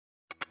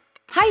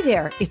Hi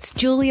there, it's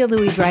Julia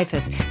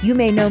Louis-Dreyfus. You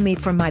may know me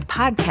from my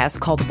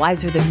podcast called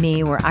Wiser Than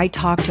Me, where I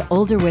talk to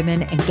older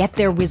women and get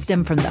their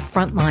wisdom from the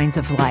front lines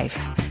of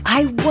life.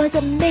 I was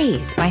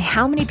amazed by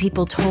how many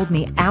people told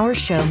me our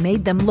show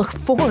made them look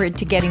forward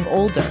to getting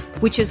older,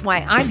 which is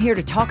why I'm here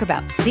to talk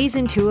about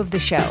season 2 of the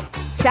show.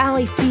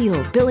 Sally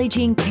Field, Billie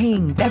Jean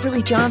King,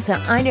 Beverly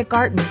Johnson, Ina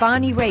Garten,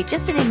 Bonnie Raitt,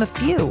 just to name a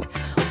few.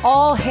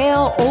 All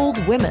hail old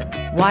women.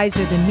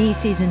 Wiser Than Me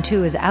season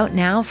 2 is out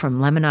now from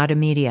Lemonada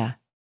Media.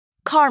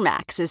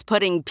 CarMax is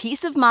putting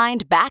peace of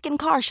mind back in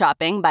car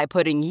shopping by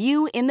putting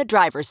you in the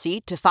driver's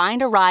seat to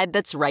find a ride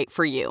that's right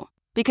for you.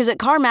 Because at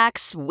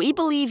CarMax, we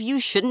believe you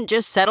shouldn't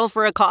just settle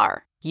for a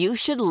car. You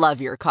should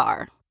love your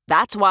car.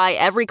 That's why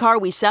every car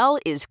we sell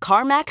is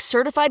CarMax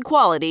certified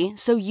quality,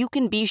 so you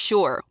can be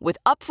sure with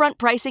upfront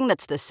pricing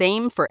that's the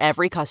same for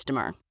every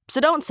customer. So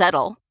don't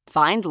settle.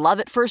 Find love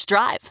at first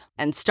drive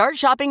and start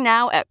shopping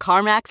now at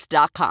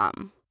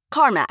CarMax.com.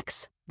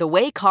 CarMax, the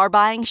way car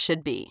buying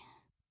should be.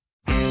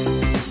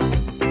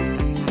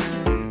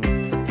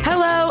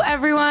 Hello,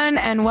 everyone,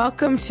 and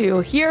welcome to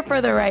Here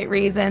for the Right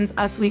Reasons,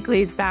 Us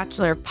Weekly's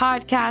Bachelor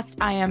podcast.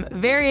 I am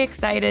very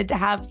excited to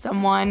have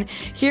someone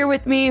here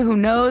with me who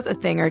knows a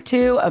thing or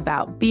two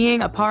about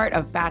being a part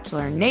of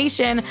Bachelor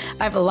Nation.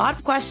 I have a lot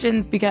of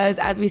questions because,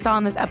 as we saw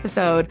in this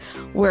episode,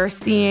 we're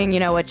seeing,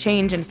 a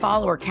change in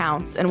follower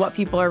counts and what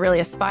people are really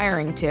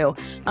aspiring to.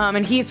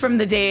 And he's from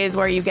the days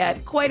where you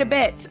get quite a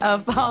bit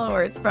of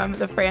followers from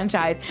the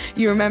franchise.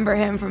 You remember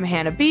him from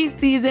Hannah B's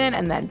season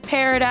and then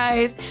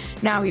Paradise.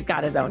 Now he's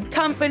got his own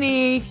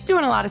company. He's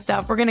doing a lot of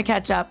stuff. We're going to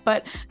catch up.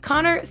 But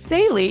Connor,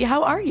 Saeli,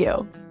 how are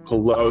you?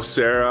 Hello,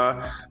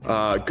 Sarah.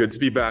 Good to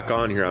be back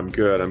on here. I'm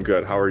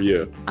good. How are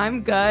you?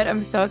 I'm good.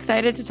 I'm so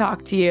excited to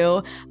talk to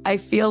you. I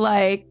feel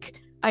like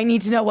I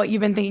need to know what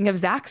you've been thinking of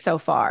Zach so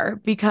far,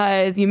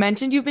 because you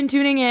mentioned you've been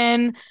tuning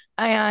in.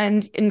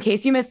 And in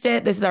case you missed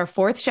it, this is our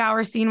 4th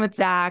shower scene with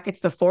Zach. It's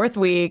the 4th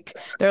week.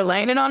 They're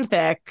laying it on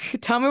thick.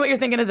 Tell me what you're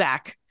thinking of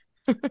Zach.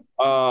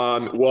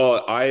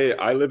 Well,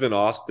 I live in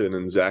Austin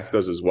and Zach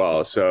does as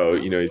well. So,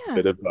 he's a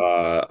bit of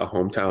a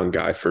hometown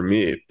guy for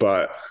me,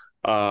 but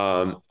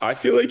I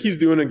feel like he's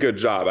doing a good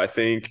job. I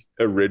think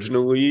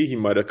originally he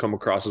might have come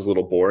across as a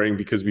little boring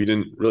because we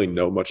didn't really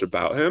know much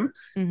about him.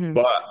 Mm-hmm.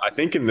 But I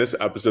think in this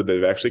episode,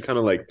 they've actually kind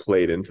of like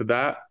played into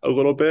that a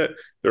little bit.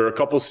 There were a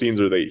couple scenes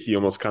where he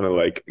almost kind of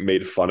like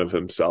made fun of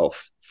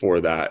himself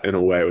for that in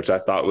a way, which I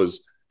thought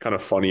was kind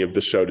of funny of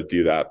the show to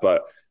do that.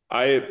 But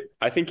I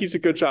think he's a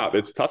good job.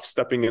 It's tough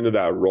stepping into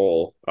that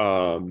role,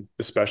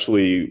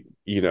 especially,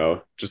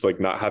 just like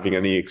not having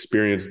any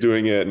experience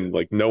doing it. And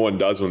like no one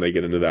does when they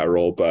get into that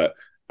role. But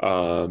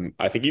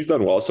I think he's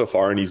done well so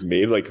far and he's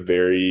made like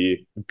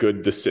very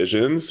good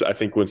decisions. I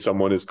think when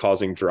someone is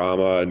causing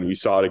drama, and we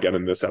saw it again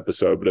in this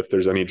episode, but if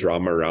there's any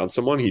drama around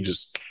someone, he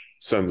just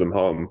sends them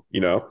home,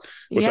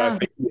 which I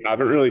think we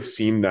haven't really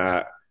seen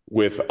that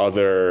with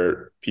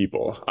other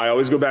people. I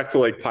always go back to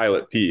like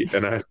Pilot Pete,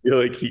 and I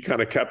feel like he kind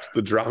of kept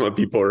the drama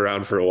people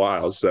around for a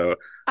while. So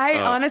I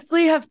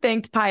honestly have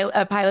thanked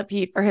Pilot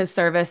Pete for his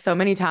service so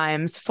many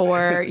times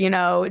for,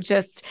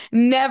 just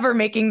never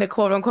making the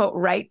quote unquote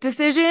right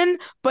decision.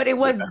 But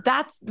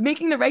that's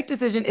making the right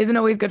decision isn't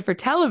always good for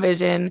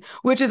television,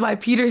 which is why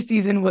Peter's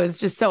season was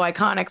just so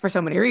iconic for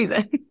so many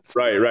reasons.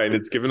 Right. And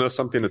it's given us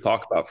something to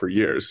talk about for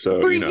years.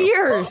 So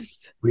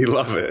years. We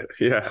love it.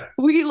 Yeah.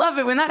 We love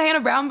it. When that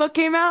Hannah Brown book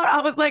came out,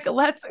 I was like,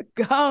 let's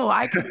go.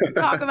 I could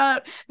talk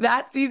about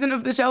that season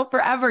of the show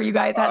forever. You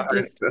guys had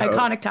just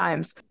iconic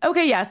times.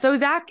 Okay. Yeah. So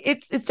Zach,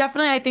 it's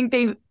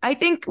definitely, I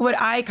think what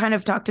I kind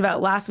of talked about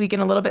last week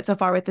and a little bit so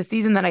far with the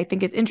season that I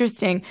think is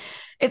interesting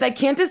is I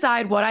can't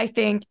decide what I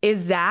think is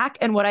Zach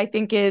and what I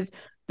think is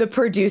the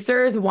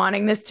producers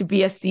wanting this to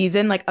be a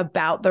season like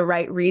about the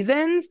right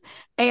reasons.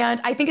 And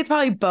I think it's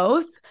probably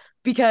both,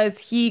 because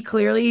he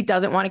clearly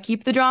doesn't want to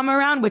keep the drama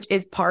around, which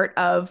is part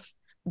of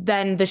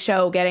then the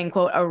show getting,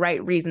 quote, a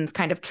right reasons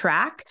kind of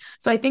track.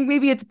 So I think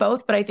maybe it's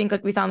both, but I think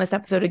like we saw in this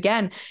episode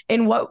again,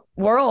 in what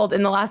world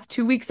in the last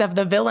 2 weeks have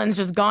the villains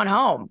just gone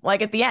home?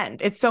 Like at the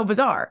end, it's so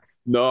bizarre.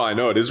 No, I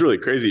know. It is really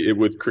crazy. It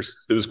was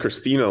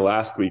Christina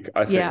last week,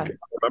 I think. Yeah.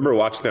 I remember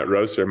watching that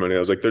rose ceremony. I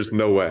was like, there's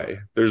no way.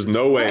 There's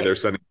no way right. They're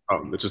sending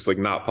home. It's just like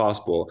not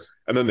possible.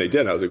 And then they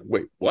did. I was like,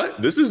 wait,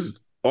 what? This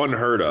is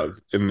unheard of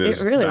in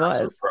this. It really was.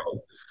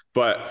 World.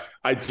 But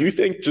I do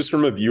think just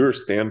from a viewer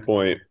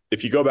standpoint,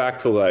 if you go back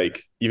to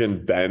like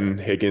even Ben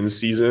Higgins'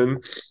 season,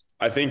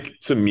 I think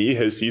to me,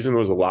 his season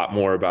was a lot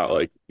more about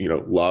like,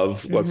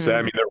 love, let's say.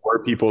 I mean, there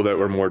were people that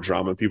were more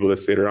drama people that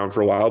stayed around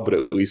for a while, but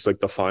at least like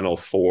the final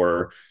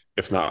 4,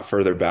 if not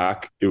further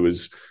back, it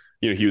was,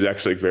 he was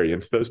actually like very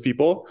into those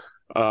people.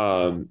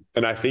 And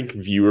I think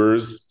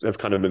viewers have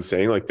kind of been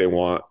saying like they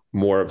want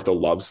more of the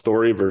love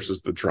story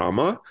versus the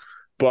drama.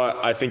 But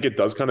I think it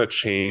does kind of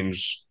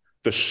change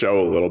the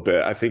show a little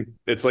bit. I think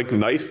it's like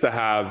nice to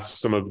have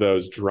some of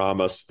those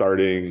drama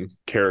starting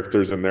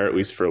characters in there, at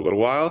least for a little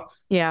while.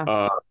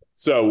 Yeah.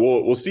 So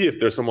we'll see if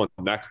there's someone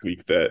next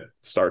week that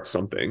starts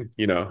something,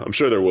 I'm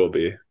sure there will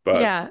be,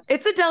 but yeah,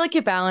 it's a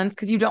delicate balance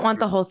because you don't want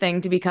the whole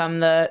thing to become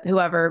the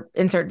whoever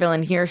insert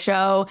villain here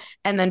show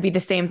and then be the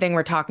same thing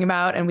we're talking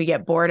about. And we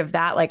get bored of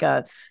that, like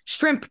a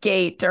shrimp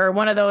gate or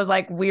one of those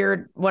like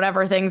weird,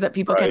 whatever things that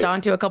people catch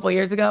on to a couple of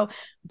years ago.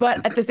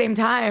 But at the same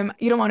time,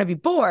 you don't want to be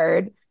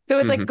bored. So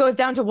it's like, it goes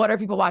down to what are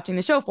people watching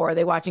the show for? Are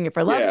they watching it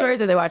for love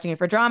stories? Are they watching it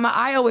for drama?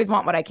 I always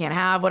want what I can't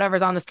have.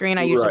 Whatever's on the screen,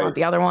 I usually want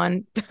the other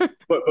one.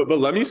 but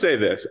let me say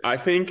this. I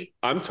think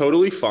I'm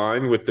totally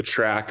fine with the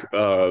track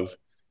of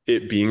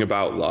it being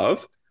about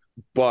love.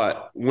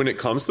 But when it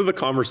comes to the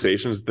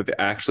conversations that they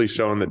actually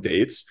show on the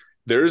dates,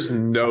 there's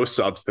no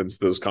substance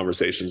to those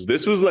conversations.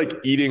 This was like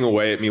eating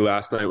away at me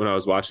last night when I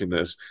was watching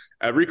this.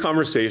 Every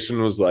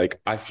conversation was like,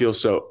 I feel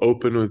so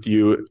open with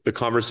you. The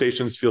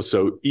conversations feel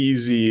so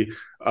easy.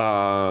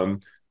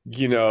 Like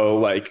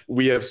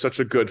we have such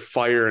a good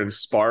fire and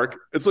spark.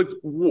 It's like,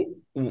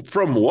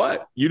 from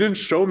what? You didn't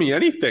show me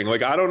anything.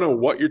 Like, I don't know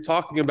what you're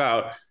talking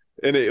about.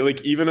 And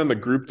like, even on the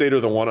group date or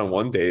the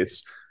one-on-one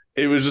dates,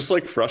 it was just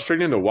like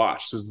frustrating to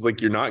watch. It's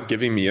like, you're not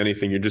giving me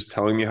anything. You're just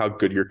telling me how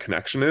good your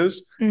connection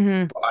is. But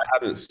I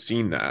haven't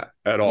seen that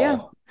at all. Yeah.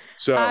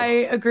 So I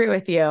agree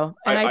with you.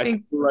 And I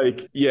think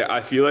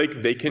I feel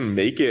like they can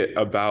make it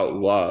about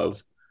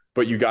love,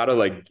 but you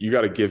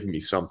gotta give me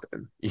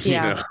something, you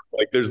know,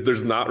 like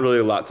there's not really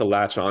a lot to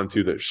latch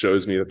onto that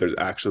shows me that there's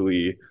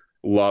actually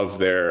love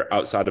there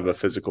outside of a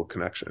physical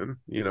connection,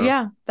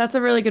 Yeah, that's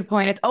a really good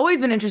point. It's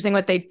always been interesting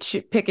what they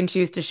pick and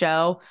choose to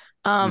show.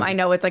 I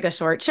know it's like a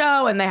short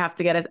show and they have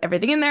to get us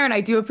everything in there. And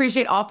I do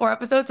appreciate all 4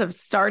 episodes have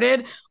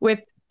started with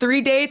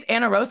 3 dates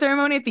and a rose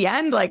ceremony at the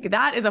end. Like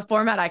that is a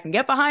format I can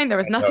get behind. There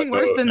was nothing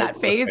worse than that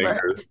phase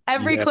where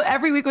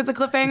every week was a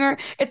cliffhanger.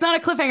 It's not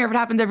a cliffhanger if it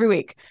happens every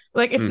week.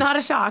 Like it's not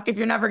a shock if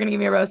you're never going to give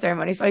me a rose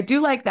ceremony. So I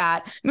do like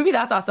that. Maybe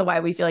that's also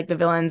why we feel like the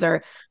villains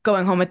are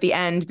going home at the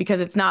end,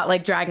 because it's not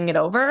like dragging it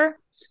over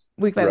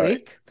week by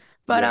week.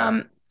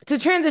 But to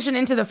transition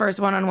into the first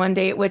one-on-one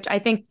date, which I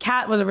think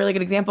Kat was a really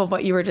good example of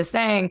what you were just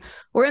saying.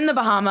 We're in the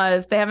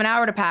Bahamas. They have an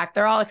hour to pack.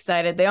 They're all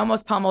excited. They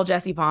almost pummel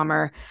Jesse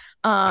Palmer.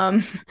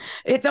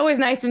 It's always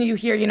nice when you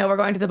hear, we're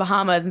going to the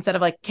Bahamas instead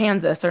of like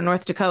Kansas or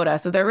North Dakota.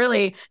 So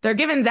they're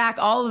giving Zach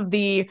all of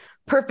the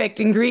perfect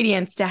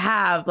ingredients to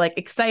have like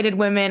excited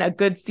women, a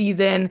good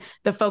season,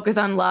 the focus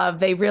on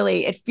love.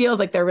 It feels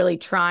like they're really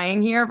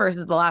trying here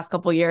versus the last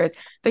couple of years.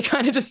 They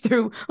kind of just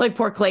threw like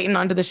poor Clayton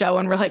onto the show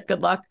and we're like,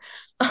 good luck.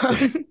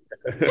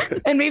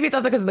 And maybe it's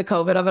also because of the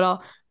COVID of it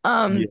all.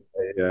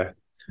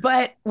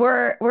 But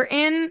we're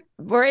in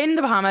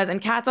the Bahamas and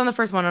Kat's on the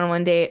first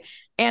one-on-one date.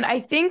 And I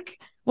think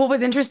what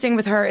was interesting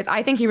with her is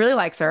I think he really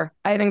likes her.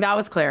 I think that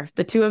was clear.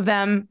 The two of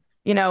them,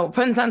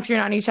 putting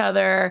sunscreen on each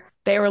other,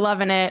 they were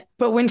loving it.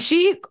 But when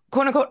she,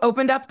 quote unquote,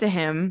 opened up to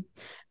him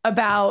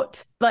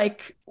about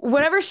like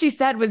whatever she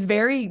said was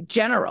very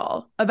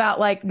general about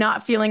like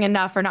not feeling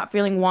enough or not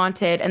feeling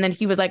wanted. And then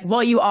he was like,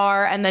 well, you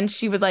are. And then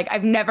she was like,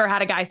 I've never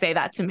had a guy say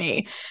that to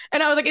me.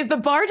 And I was like, is the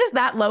bar just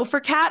that low for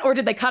Kat, or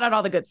did they cut out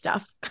all the good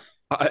stuff?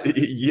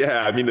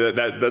 Yeah, I mean,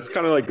 that's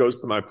kind of like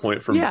goes to my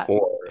point from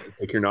before.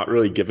 It's like you're not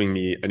really giving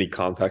me any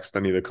context to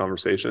any of the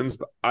conversations,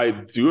 but I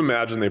do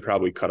imagine they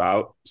probably cut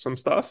out some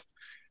stuff.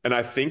 And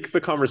I think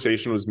the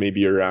conversation was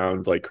maybe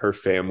around like her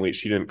family.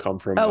 She didn't come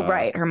from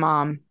her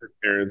mom. Her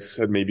parents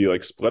had maybe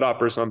like split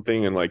up or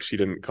something, and like she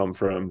didn't come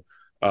from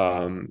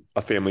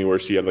a family where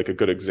she had like a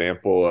good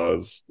example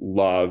of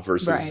love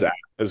versus Zach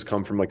has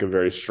come from like a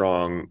very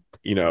strong,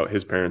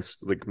 his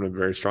parents like in a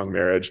very strong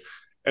marriage.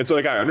 And so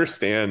like I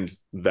understand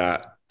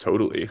that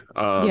totally.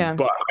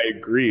 But I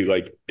agree,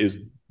 like,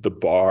 is the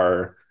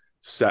bar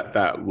set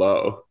that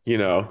low,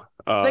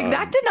 like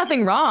Zach did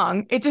nothing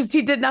wrong. It just,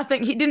 he did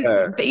nothing. He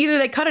didn't, either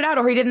they cut it out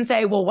or he didn't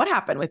say, well, what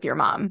happened with your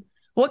mom?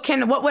 What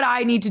would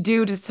I need to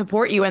do to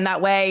support you in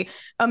that way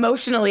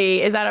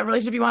emotionally? Is that a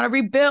relationship you want to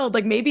rebuild?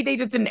 Like maybe they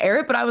just didn't air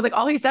it, but I was like,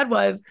 all he said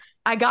was,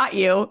 I got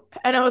you.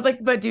 And I was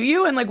like, but do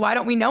you? And like, why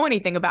don't we know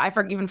anything about,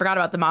 I even forgot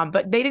about the mom,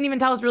 but they didn't even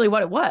tell us really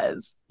what it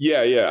was.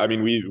 Yeah. I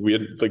mean, we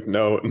had like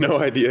no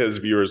idea as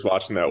viewers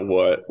watching that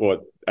what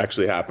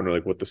actually happened or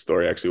like what the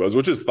story actually was,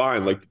 which is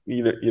fine. Like,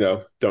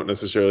 don't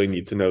necessarily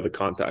need to know the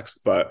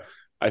context, but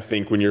I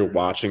think when you're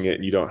watching it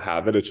and you don't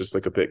have it, it's just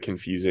like a bit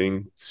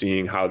confusing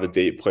seeing how the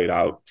date played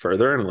out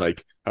further and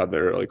like how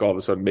they're like all of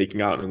a sudden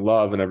making out in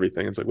love and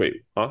everything. It's like,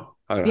 wait, huh?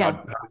 How did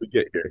we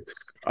get here?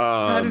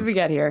 How did we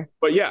get here?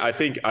 But yeah, I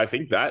think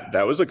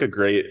that was like a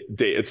great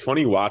date. It's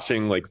funny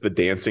watching like the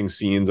dancing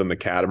scenes on the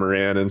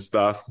catamaran and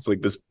stuff. It's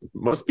like, this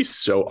must be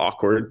so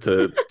awkward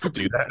to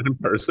do that in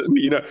person.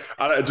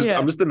 I'm just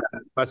imagining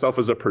myself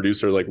as a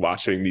producer, like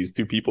watching these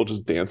two people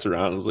just dance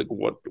around. I was like,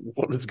 what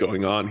is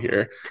going on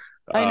here?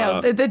 I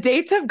know the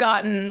dates have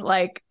gotten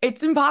like,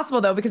 it's impossible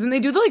though, because when they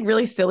do the like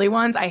really silly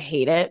ones, I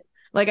hate it.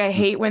 Like I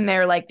hate when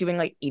they're like doing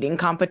like eating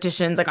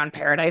competitions, like on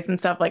Paradise and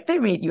stuff. Like they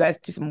made you guys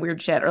do some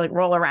weird shit or like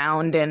roll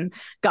around and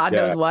God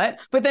knows what.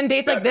 But then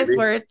dates like this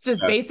where it's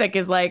just basic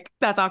is like,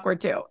 that's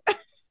awkward too.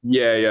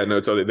 Yeah,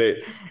 no,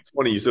 totally. It's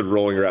funny you said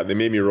rolling around. They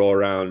made me roll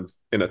around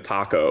in a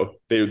taco.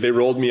 They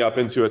rolled me up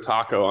into a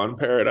taco on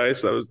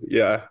Paradise.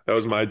 That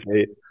was my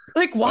date.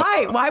 Like,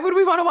 why? Why would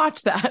we want to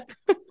watch that?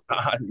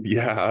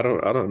 Yeah, I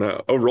don't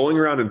know. Oh, rolling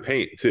around in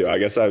paint too. I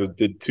guess I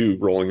did two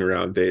rolling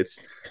around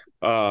dates.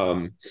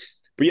 Um,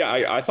 but yeah,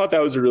 I thought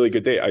that was a really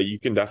good date. You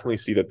can definitely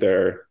see that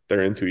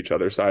they're into each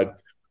other. So I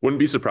wouldn't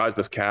be surprised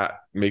if Kat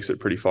makes it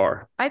pretty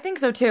far. I think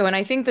so too. And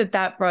I think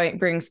that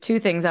brings two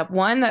things up.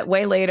 One, that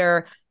way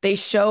later they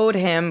showed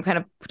him kind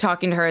of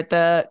talking to her at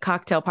the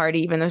cocktail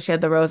party, even though she had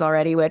the rose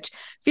already, which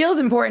feels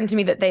important to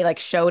me that they like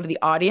showed the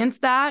audience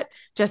that,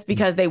 just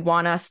because they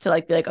want us to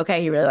like be like, okay,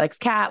 he really likes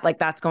Kat. Like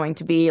that's going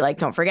to be like,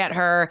 don't forget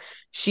her.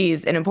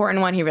 She's an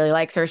important one. He really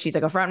likes her. She's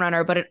like a front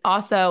runner. But it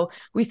also,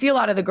 we see a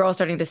lot of the girls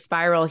starting to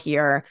spiral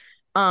here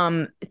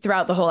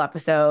throughout the whole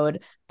episode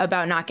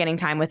about not getting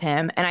time with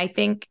him. And I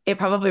think it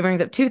probably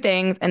brings up two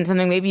things, and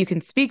something maybe you can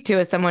speak to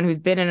as someone who's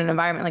been in an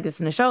environment like this,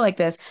 in a show like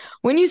this.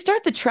 When you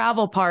start the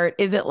travel part,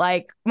 is it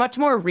like much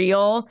more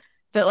real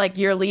that like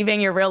you're leaving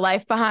your real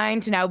life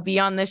behind to now be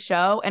on this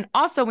show? And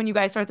also when you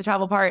guys start the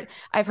travel part,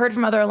 I've heard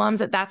from other alums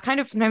that that's kind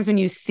of sometimes when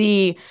you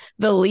see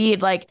the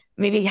lead, like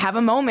maybe have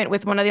a moment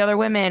with one of the other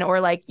women, or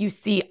like you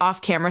see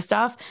off camera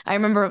stuff. I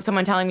remember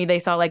someone telling me they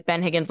saw like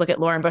Ben Higgins look at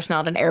Lauren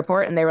Bushnell at an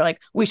airport and they were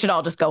like, we should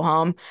all just go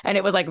home. And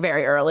it was like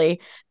very early.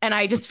 And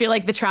I just feel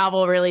like the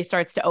travel really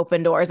starts to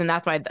open doors, and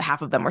that's why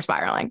half of them were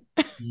spiraling.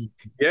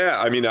 Yeah,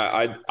 I mean,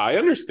 I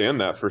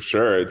understand that for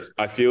sure.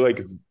 I feel like,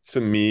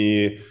 to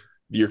me,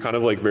 you're kind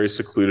of like very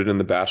secluded in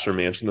the Bachelor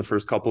mansion the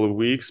first couple of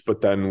weeks,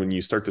 but then when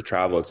you start to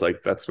travel, it's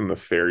like that's when the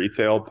fairy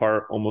tale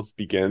part almost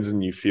begins,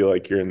 and you feel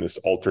like you're in this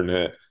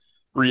alternate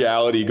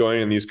reality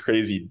going on these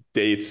crazy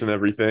dates and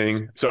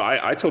everything. So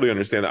I totally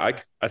understand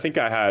that. I think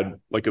I had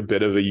like a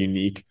bit of a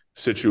unique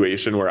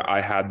situation where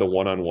I had the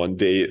one-on-one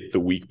date the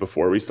week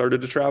before we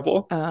started to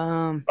travel.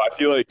 I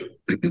feel like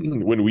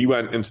when we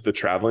went into the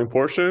traveling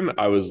portion,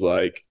 I was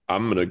like,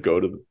 I'm gonna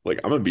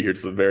be here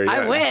to the very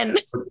end. I win.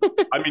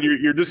 I mean,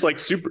 you're just like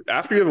super.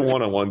 After you have a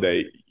one-on-one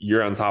date,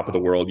 you're on top of the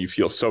world. You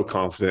feel so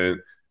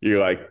confident. You're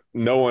like,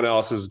 no one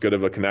else is as good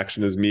of a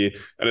connection as me.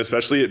 And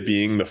especially it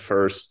being the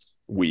first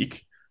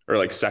week or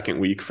like second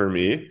week for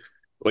me,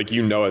 like,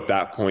 at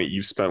that point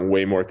you've spent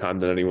way more time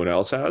than anyone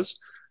else has.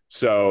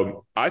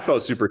 So I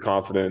felt super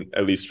confident,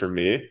 at least for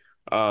me.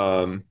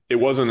 It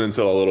wasn't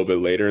until a little bit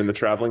later in the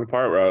traveling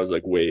part where I was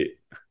like, wait,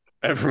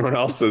 everyone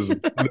else knows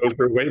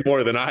her way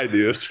more than I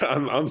do. So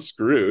I'm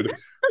screwed.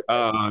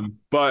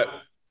 But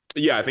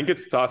yeah, I think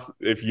it's tough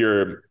if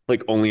you're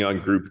like only on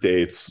group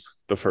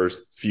dates the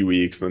first few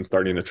weeks and then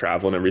starting to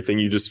travel and everything.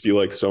 You just feel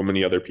like so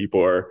many other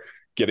people are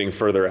getting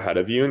further ahead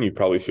of you, and you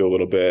probably feel a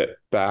little bit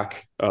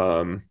back,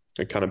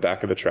 like kind of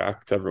back of the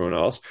track to everyone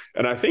else.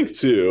 And I think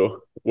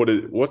too,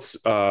 what's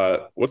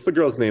the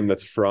girl's name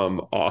that's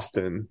from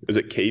Austin? Is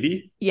it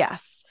Katie?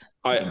 Yes,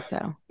 I think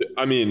so.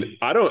 I mean,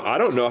 I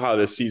don't know how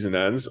this season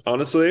ends,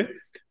 honestly.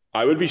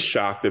 I would be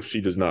shocked if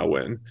she does not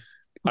win.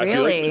 Really? I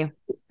feel like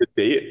the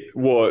date,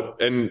 well,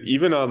 and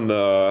even on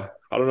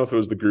I don't know if it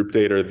was the group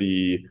date or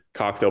the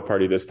cocktail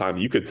party this time,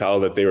 you could tell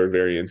that they were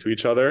very into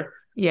each other.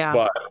 Yeah.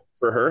 But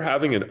for her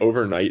having an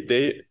overnight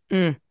date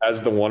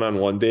as the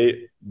one-on-one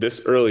date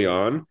this early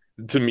on,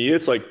 to me,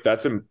 it's like,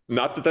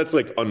 not that that's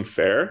like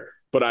unfair,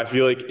 but I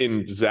feel like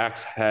in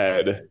Zach's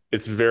head,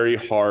 it's very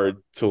hard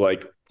to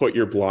like put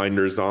your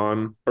blinders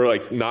on, or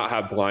like not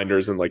have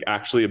blinders and like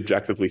actually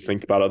objectively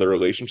think about other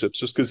relationships,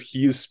 just because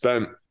he's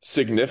spent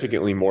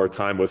significantly more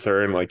time with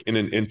her and like in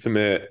an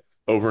intimate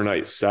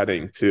overnight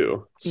setting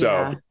too.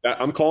 So yeah.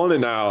 I'm calling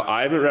it now.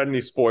 I haven't read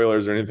any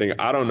spoilers or anything.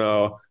 I don't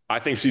know. I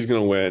think she's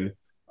going to win.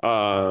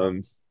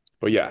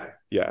 But yeah.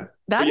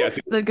 That's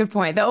a good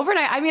point. The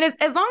overnight, I mean,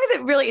 as long as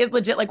it really is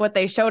legit, like what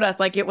they showed us,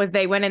 like it was,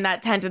 they went in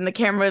that tent and the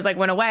cameras like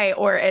went away,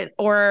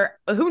 or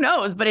who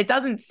knows, but it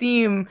doesn't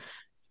seem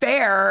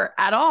fair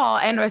at all.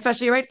 And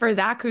especially right for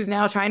Zach, who's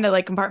now trying to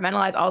like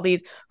compartmentalize all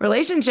these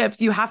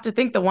relationships, you have to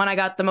think the one I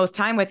got the most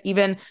time with,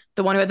 even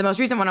the one who had the most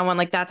recent one-on-one,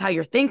 like that's how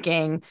you're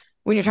thinking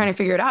when you're trying to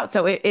figure it out.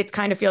 So it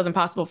kind of feels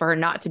impossible for her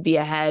not to be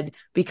ahead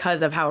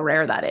because of how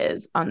rare that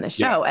is on the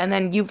show. Yeah. And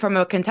then you, from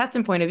a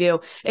contestant point of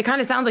view, it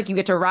kind of sounds like you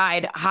get to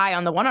ride high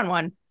on the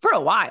one-on-one for a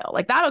while.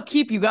 Like that'll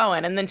keep you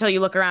going. And then until you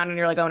look around and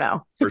you're like, oh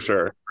no. For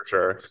sure.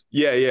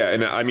 Yeah.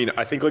 And I mean,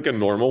 I think like a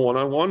normal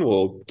one-on-one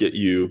will get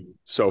you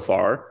so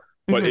far.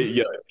 But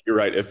yeah, you're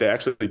right. If they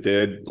actually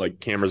did like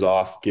cameras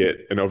off,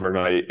 get an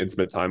overnight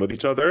intimate time with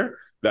each other,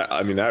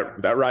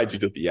 that rides you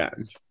to the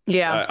end.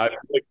 Yeah. I feel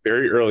like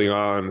very early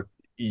on,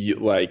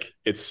 like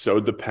it's so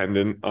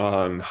dependent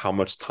on how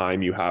much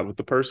time you have with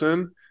the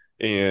person,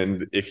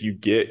 and if you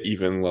get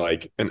even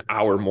like an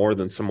hour more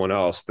than someone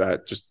else,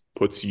 that just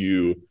puts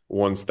you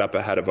one step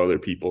ahead of other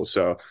people.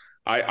 So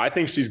I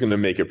think she's going to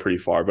make it pretty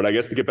far. But I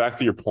guess to get back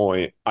to your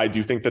point, I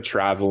do think the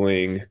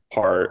traveling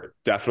part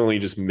definitely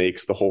just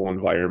makes the whole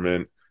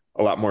environment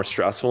a lot more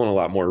stressful and a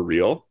lot more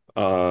real.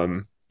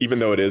 Even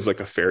though it is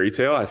like a fairy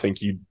tale, I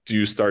think you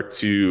do start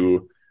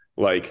to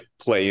like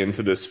play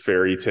into this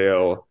fairy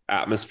tale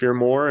atmosphere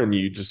more, and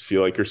you just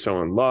feel like you're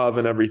so in love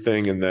and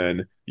everything. And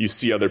then you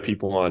see other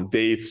people on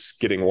dates,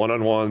 getting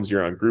one-on-ones,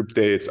 you're on group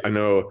dates. I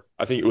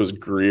think it was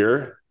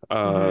Greer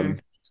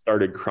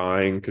started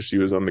crying because she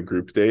was on the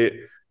group date.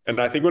 And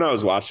I think when I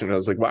was watching it, I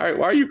was like, why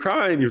are you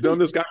crying? You've known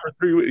this guy for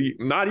 3 weeks,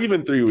 not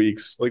even 3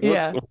 weeks. Like,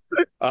 yeah.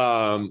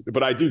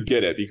 But I do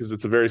get it because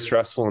it's a very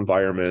stressful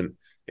environment,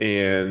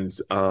 and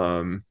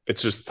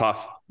it's just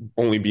tough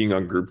only being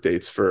on group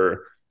dates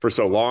for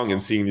so long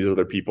and seeing these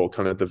other people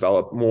kind of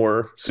develop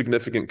more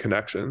significant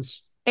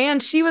connections.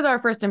 And she was our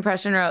first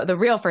impression rose, the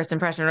real first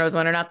impression rose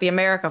winner, not the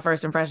America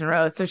first impression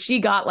rose. So she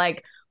got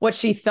like what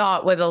she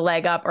thought was a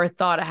leg up or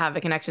thought to have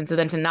a connection. So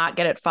then to not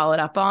get it followed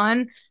up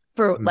on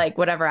for like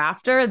whatever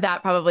after,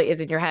 that probably is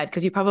in your head,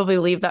 because you probably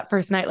leave that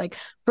first night like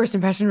first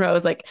impression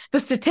rose, like the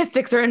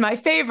statistics are in my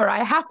favor,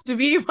 I have to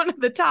be one of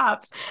the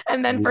tops.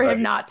 And then for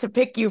him not to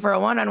pick you for a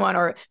one-on-one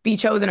or be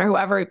chosen or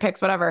whoever he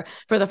picks, whatever,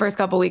 for the first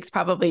couple of weeks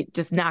probably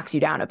just knocks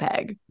you down a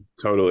peg.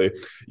 Totally.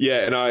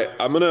 Yeah. And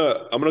I'm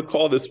gonna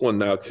call this one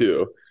now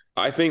too.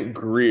 I think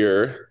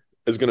Greer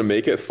is gonna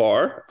make it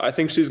far. I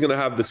think she's gonna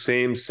have the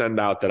same send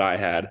out that I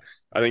had.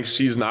 I think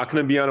she's not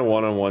gonna be on a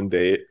one-on-one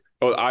date.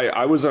 Oh,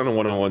 I was on a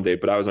one-on-one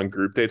date, but I was on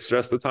group dates the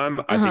rest of the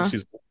time. I think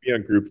she's going to be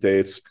on group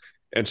dates,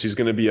 and she's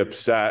going to be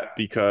upset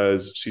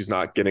because she's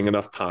not getting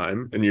enough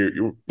time.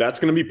 And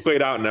that's going to be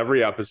played out in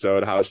every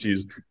episode, how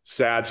she's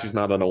sad she's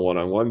not on a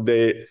one-on-one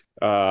date,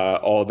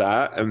 all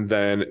that. And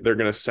then they're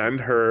going to send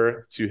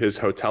her to his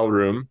hotel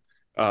room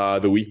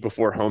the week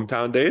before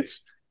hometown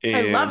dates.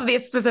 And I love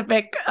these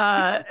specific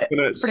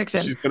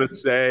predictions. She's going to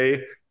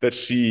say that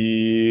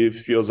she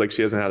feels like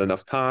she hasn't had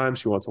enough time.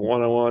 She wants a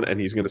one-on-one, and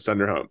he's going to send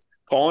her home.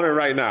 Calling it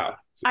right now.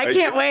 I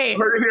can't wait.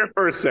 Heard it here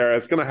first, Sarah.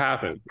 It's going to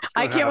happen.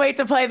 I can't wait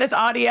to play this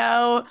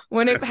audio.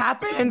 When it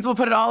happens, we'll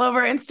put it all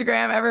over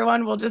Instagram.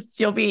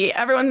 You'll be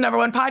everyone's number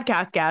one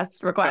podcast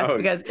guest request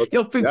because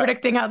you'll be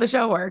predicting how the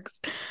show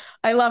works.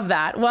 I love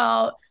that.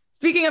 Well,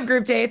 speaking of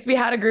group dates, we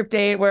had a group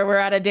date where we're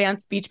at a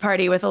dance beach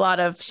party with a lot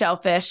of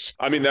shellfish.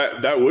 I mean,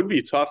 that would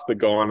be tough to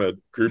go on a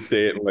group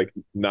date and like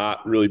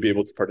not really be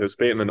able to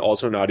participate, and then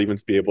also not even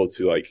to be able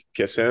to like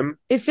kiss him.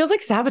 It feels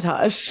like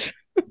sabotage.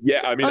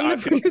 Yeah, I mean, I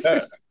feel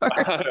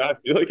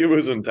like it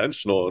was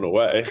intentional in a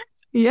way.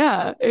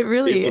 Yeah, it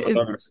really is.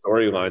 A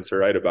storyline to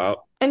write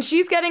about. And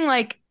she's getting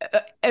like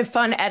a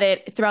fun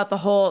edit throughout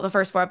the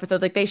first 4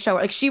 episodes. Like they show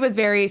her, like she was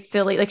very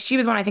silly. Like she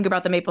was when I think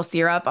about the maple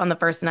syrup on the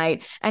first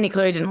night, and he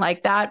clearly didn't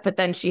like that. But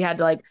then she had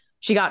to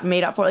she got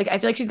made up for it. Like I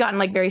feel like she's gotten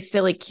like very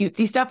silly,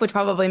 cutesy stuff, which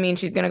probably means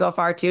she's going to go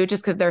far too,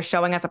 just because they're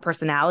showing us a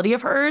personality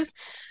of hers.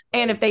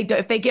 And if they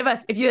give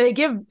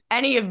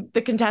any of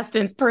the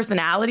contestants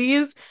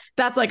personalities,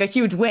 that's like a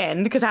huge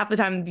win, because half the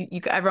time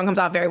everyone comes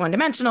off very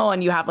one-dimensional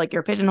and you have like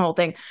your pigeonhole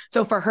thing.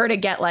 So for her to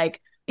get like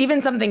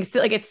even something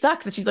like, it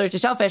sucks that she's allergic to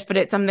shellfish, but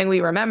it's something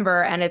we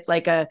remember, and it's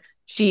like does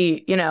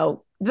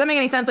that make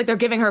any sense? Like they're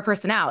giving her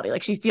personality.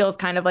 Like she feels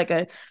kind of like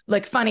a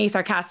funny,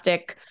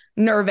 sarcastic,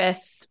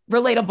 nervous,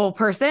 relatable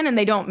person, and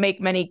they don't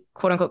make many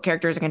quote unquote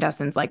characters or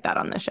contestants like that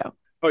on this show.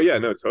 Oh, yeah,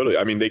 no, totally.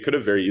 I mean, they could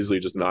have very easily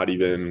just not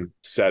even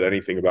said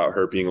anything about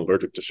her being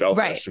allergic to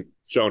shellfish and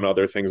shown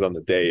other things on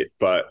the date.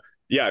 But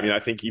yeah, I mean, I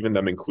think even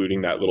them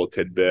including that little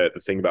tidbit, the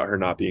thing about her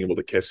not being able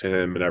to kiss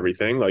him and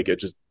everything, like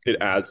it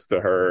adds to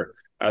her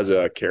as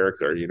a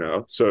character,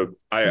 So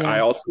I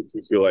also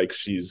do feel like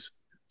she's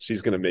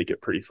going to make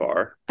it pretty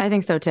far. I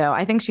think so too.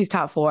 I think she's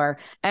top 4.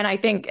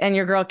 And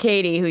your girl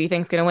Katie, who you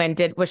think's going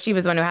to win, she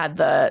was the one who had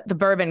the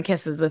bourbon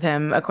kisses with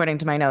him, according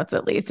to my notes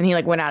at least. And he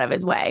went out of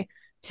his way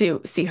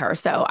to see her.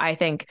 So I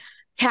think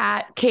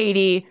Kat,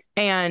 Katie,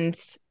 and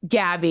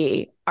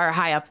Gabby are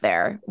high up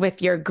there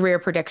with your Greer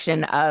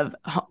prediction of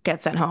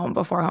get sent home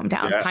before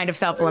hometowns. Kind of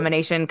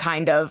self-elimination,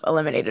 kind of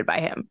eliminated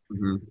by him.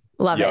 Mm-hmm.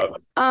 Love it.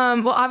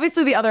 Well,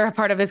 obviously the other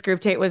part of this group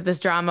date was this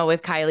drama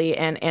with Kylie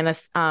and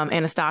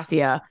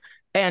Anastasia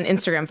and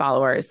Instagram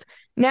followers.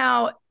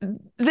 Now, the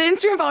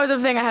Instagram followers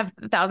of the thing I have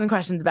 1,000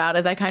 questions about,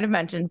 as I kind of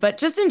mentioned, but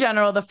just in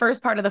general, the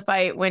first part of the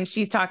fight when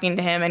she's talking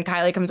to him and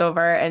Kylie comes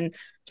over and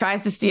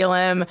tries to steal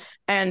him,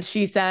 and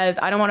she says,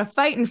 I don't want to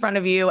fight in front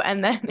of you.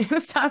 And then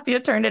Anastasia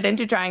turned it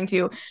into trying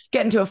to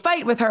get into a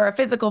fight with her, a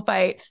physical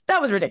fight.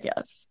 That was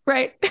ridiculous,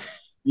 right?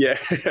 Yeah,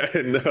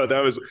 no,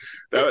 that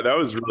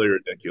was really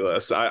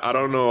ridiculous. I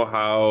don't know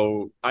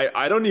how,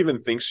 I don't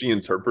even think she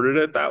interpreted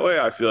it that way.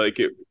 I feel like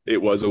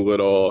it was a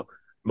little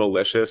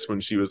malicious when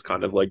she was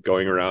kind of like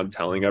going around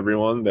telling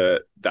everyone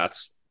that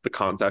that's the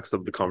context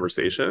of the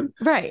conversation.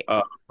 Right.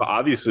 But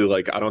obviously,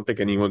 like, I don't think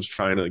anyone's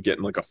trying to get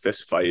in like a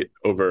fist fight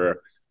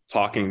over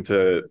talking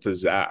to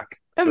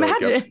Zach.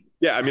 Imagine.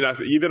 Yeah, I mean,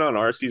 even on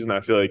our season, I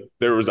feel like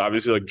there was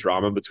obviously like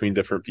drama between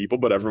different people,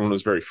 but everyone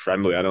was very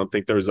friendly. I don't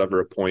think there was ever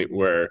a point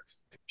where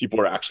people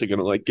are actually going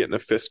to like get in a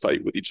fist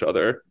fight with each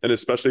other. And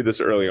especially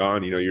this early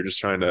on, you're just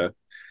trying to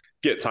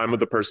get time with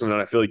the person, and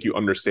I feel like you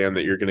understand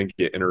that you're going to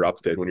get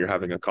interrupted when you're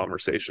having a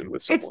conversation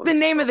with someone. It's the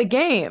name of the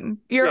game.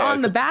 You're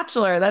on The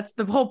Bachelor. That's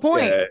the whole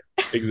point.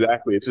 Yeah,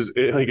 exactly. It's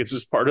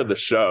just part of the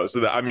show.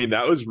 So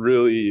that was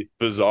really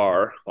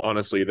bizarre,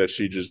 honestly, that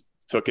she just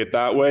took it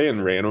that way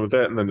and ran with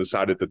it and then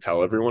decided to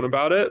tell everyone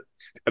about it.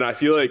 And I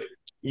feel like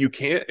you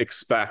can't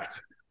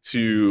expect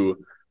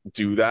to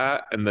do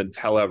that and then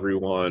tell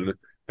everyone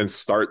and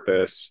start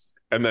this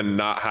and then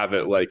not have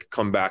it like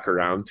come back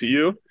around to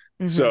you.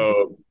 Mm-hmm.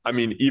 So, I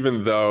mean,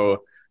 even though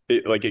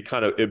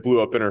it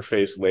blew up in her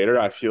face later,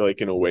 I feel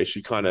like in a way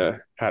she kind of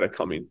had it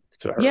coming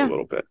to her a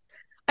little bit.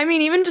 I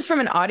mean, even just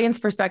from an audience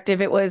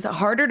perspective, it was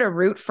harder to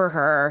root for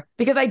her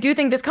because I do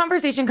think this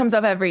conversation comes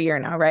up every year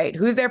now, right?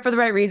 Who's there for the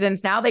right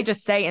reasons? Now they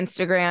just say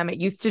Instagram. It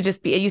used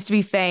to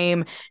be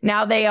fame.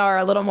 Now they are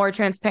a little more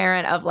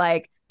transparent of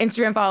like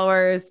Instagram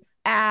followers,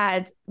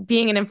 ads,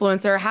 being an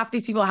influencer. Half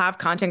these people have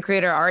content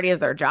creator already as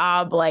their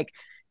job. Like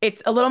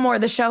it's a little more,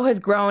 the show has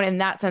grown in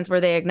that sense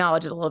where they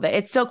acknowledge it a little bit.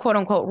 It's still quote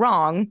unquote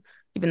wrong,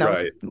 even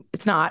though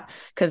it's not,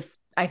 because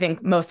I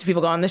think most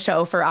people go on the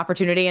show for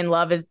opportunity and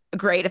love is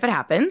great if it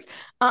happens.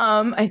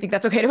 I think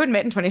that's okay to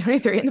admit in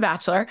 2023 in The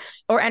Bachelor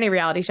or any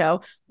reality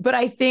show. But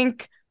I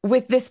think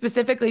with this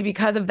specifically,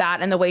 because of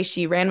that and the way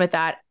she ran with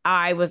that,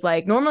 I was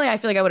like, normally I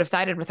feel like I would have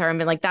sided with her and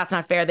been like, that's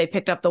not fair. They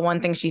picked up the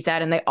one thing she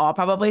said and they all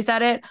probably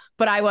said it.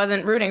 But I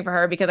wasn't rooting for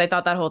her because I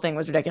thought that whole thing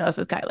was ridiculous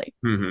with Kylie.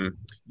 Mm-hmm.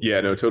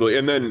 Yeah, no, totally.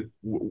 And then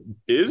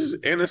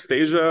is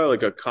Anastasia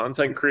like a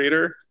content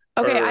creator?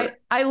 Okay,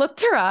 I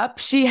looked her up.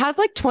 She has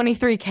like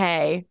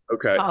 23K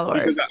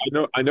followers.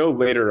 Because I know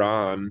later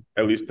on,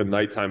 at least the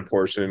nighttime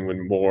portion,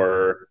 when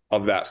more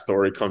of that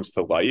story comes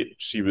to light,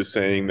 she was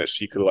saying that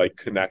she could like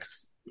connect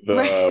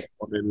the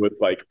woman with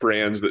like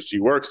brands that she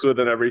works with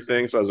and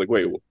everything. So I was like,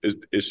 wait,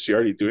 is she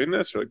already doing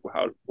this? Or like,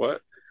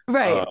 what?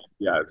 Right.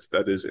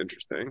 That is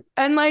interesting.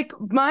 And like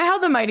how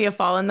the mighty have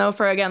fallen though,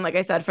 for again, like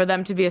I said, for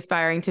them to be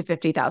aspiring to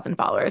 50,000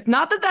 followers.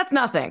 Not that that's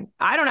nothing.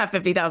 I don't have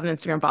 50,000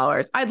 Instagram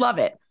followers. I'd love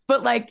it.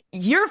 But like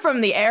you're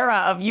from the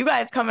era of you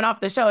guys coming off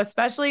the show,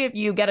 especially if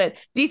you get a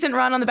decent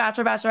run on The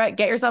Bachelor, Bachelorette,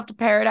 get yourself to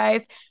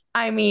Paradise.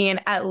 I mean,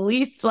 at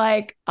least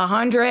like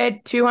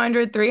 100,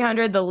 200,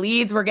 300. The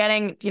leads were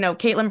getting,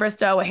 Caitlin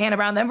Bristow, Hannah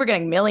Brown, then we're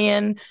getting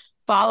million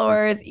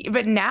followers.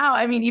 But now,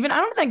 I mean, even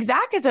I don't think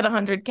Zach is at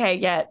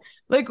 100K yet.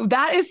 Like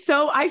that is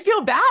so, I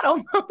feel bad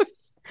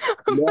almost.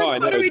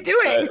 What are we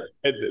doing?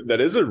 That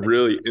is a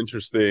really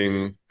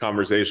interesting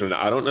conversation.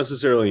 I don't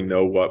necessarily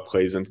know what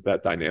plays into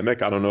that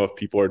dynamic. I don't know if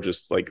people are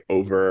just like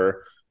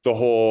over the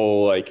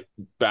whole like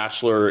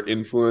Bachelor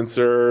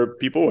influencer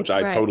people, which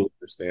I totally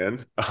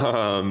understand.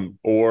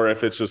 Or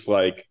if it's just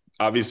like,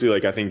 obviously,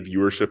 like I think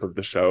viewership of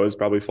the show has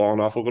probably fallen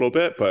off a little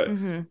bit, but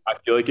I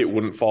feel like it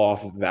wouldn't fall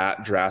off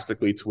that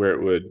drastically to where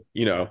it would,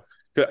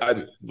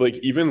 like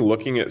even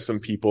looking at some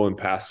people in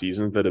past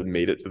seasons that have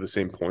made it to the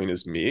same point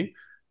as me,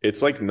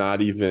 it's like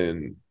not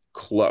even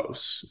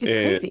close.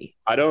 It's crazy.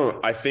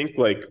 I think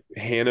like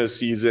Hannah's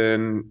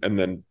season and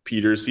then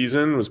Peter's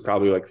season was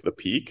probably like the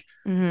peak.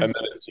 And then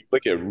it seemed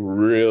like it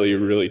really,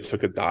 really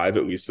took a dive,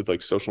 at least with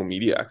like social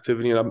media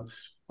activity. And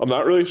I'm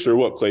not really sure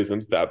what plays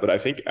into that, but I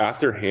think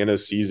after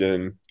Hannah's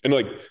season, and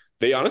like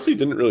they honestly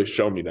didn't really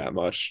show me that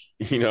much,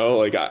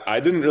 like I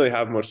didn't really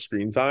have much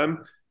screen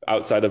time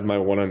outside of my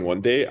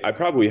one-on-one date. I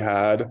probably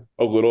had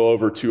a little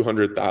over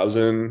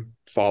 200,000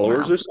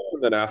 followers or so.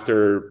 And then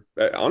after,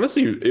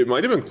 honestly, it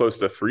might have been close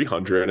to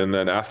 300. And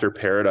then after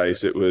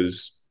Paradise, it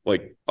was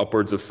like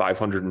upwards of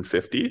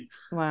 550.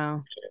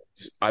 Wow.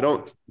 I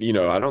don't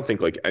think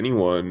like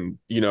anyone,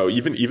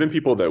 even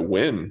people that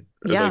win,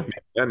 like,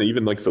 and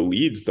even like the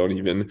leads don't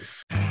even.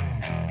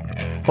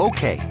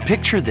 Okay,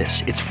 picture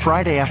this. It's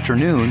Friday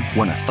afternoon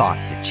when a thought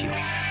hits you.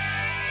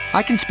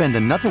 I can spend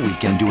another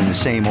weekend doing the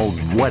same old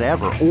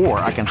whatever, or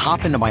I can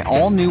hop into my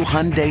all-new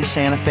Hyundai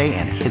Santa Fe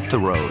and hit the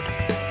road.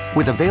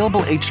 With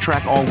available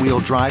H-Track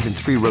all-wheel drive and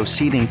 3-row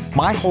seating,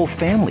 my whole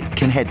family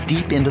can head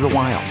deep into the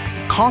wild.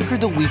 Conquer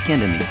the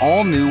weekend in the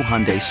all-new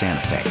Hyundai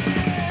Santa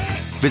Fe.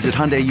 Visit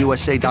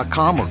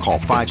HyundaiUSA.com or call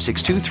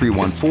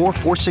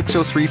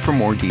 562-314-4603 for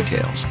more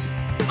details.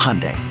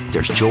 Hyundai,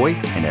 there's joy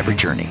in every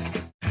journey.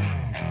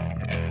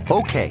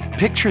 Okay,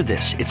 picture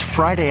this. It's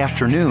Friday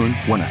afternoon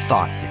when a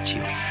thought hits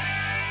you.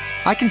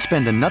 I can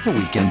spend another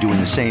weekend doing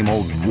the same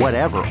old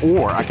whatever,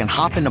 or I can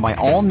hop into my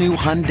all-new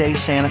Hyundai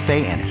Santa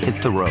Fe and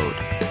hit the road.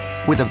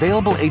 With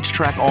available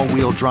H-Track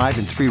all-wheel drive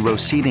and 3-row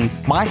seating,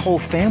 my whole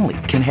family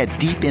can head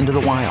deep into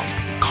the wild.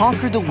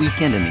 Conquer the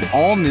weekend in the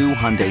all-new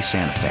Hyundai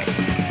Santa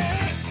Fe.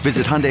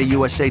 Visit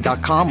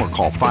HyundaiUSA.com or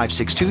call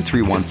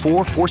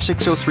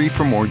 562-314-4603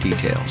 for more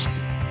details.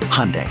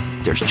 Hyundai,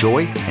 there's joy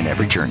in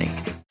every journey.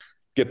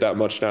 Get that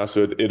much now,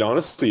 so it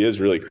honestly is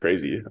really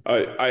crazy.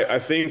 I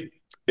think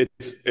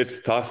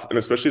it's tough, and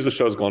especially as the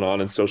show's gone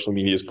on and social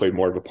media has played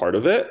more of a part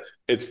of it,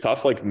 it's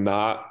tough like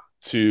not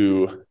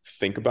to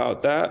think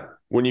about that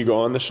when you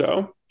go on the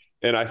show.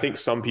 And I think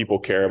some people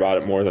care about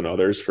it more than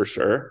others for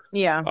sure.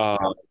 Yeah.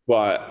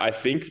 But I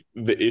think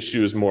the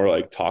issue is more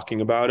like talking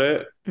about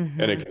it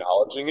and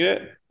acknowledging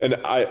it. And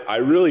I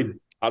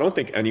don't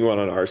think anyone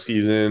on our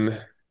season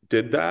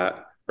did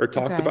that or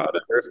talked about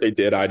it. Or if they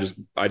did, I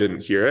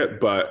didn't hear it.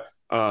 But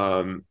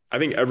I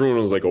think everyone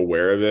was like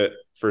aware of it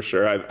for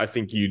sure. I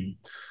think you'd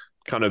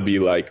kind of be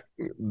like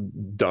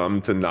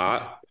dumb to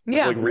not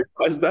Yeah. like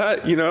realize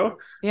that,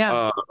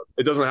 Yeah.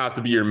 it doesn't have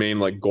to be your main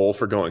like goal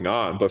for going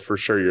on, but for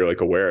sure you're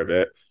like aware of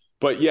it.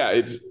 But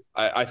yeah,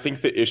 I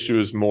think the issue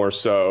is more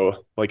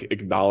so like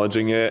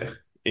acknowledging it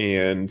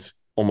and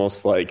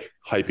almost like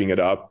hyping it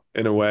up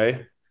in a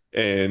way.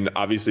 And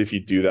obviously if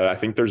you do that, I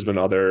think there's been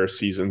other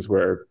seasons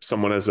where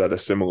someone is at a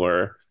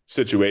similar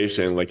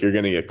situation, like you're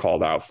going to get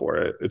called out for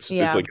it. It's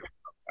like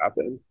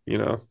happen,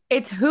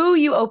 It's who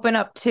you open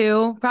up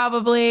to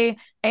probably.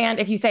 And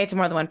if you say it to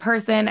more than one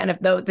person, and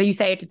if you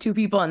say it to two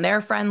people and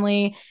they're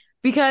friendly,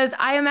 because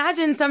I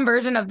imagine some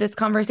version of this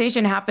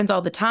conversation happens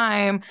all the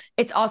time.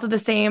 It's also the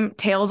same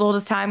tale as old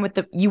as time with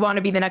you want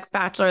to be the next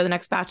Bachelor or the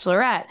next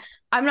Bachelorette.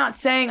 I'm not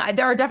saying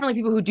there are definitely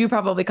people who do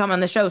probably come on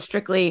the show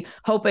strictly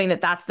hoping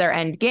that that's their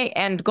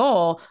end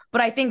goal.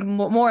 But I think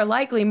more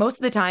likely most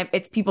of the time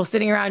it's people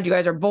sitting around. You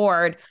guys are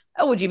bored.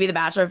 Oh, would you be the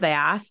Bachelor if they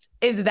asked?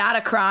 Is that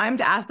a crime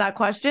to ask that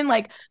question?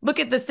 Like, look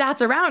at the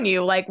stats around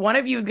you. Like, one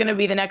of you is going to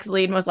be the next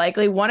lead, most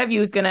likely. One of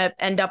you is going to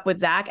end up with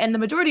Zach, and the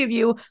majority of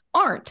you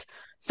aren't.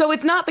 So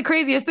it's not the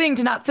craziest thing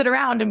to not sit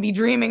around and be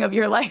dreaming of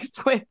your life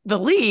with the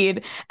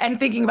lead and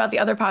thinking about the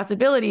other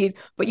possibilities.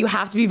 But you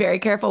have to be very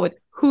careful with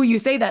who you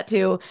say that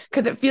to,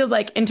 because it feels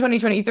like in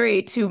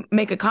 2023 to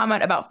make a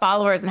comment about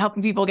followers and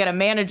helping people get a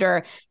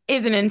manager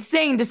is an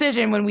insane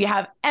decision when we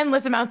have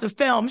endless amounts of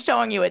film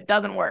showing you it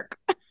doesn't work.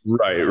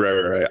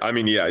 Right. I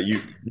mean, yeah,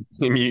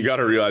 you got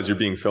to realize you're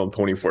being filmed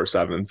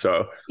 24/7.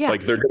 So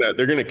like they're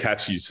going to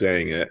catch you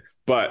saying it.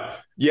 But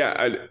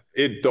yeah,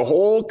 the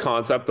whole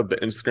concept of the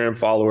Instagram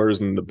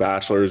followers and the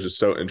Bachelor is just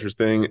so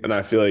interesting. And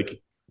I feel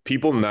like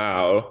people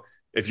now,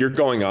 if you're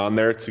going on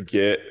there to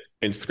get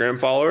Instagram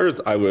followers,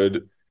 I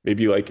would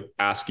maybe like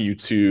ask you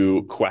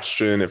to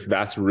question if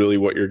that's really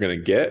what you're going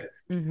to get.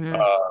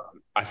 Mm-hmm.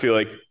 I feel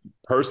like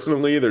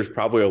personally, there's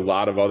probably a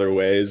lot of other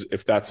ways.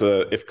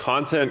 If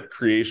content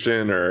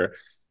creation or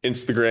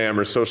Instagram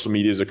or social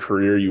media is a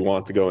career you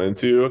want to go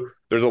into,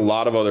 there's a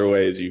lot of other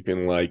ways you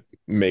can like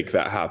make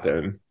that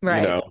happen.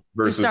 Right.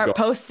 Versus to start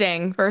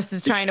posting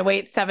versus trying to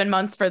wait 7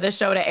 months for this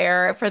show to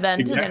air for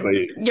then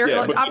exactly. Your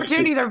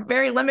opportunities are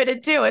very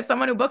limited too. As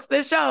someone who books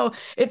this show,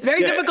 it's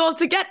very difficult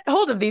to get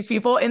hold of these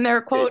people in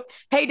their quote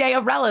heyday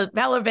of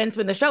relevance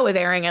when the show is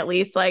airing, at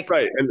least. Like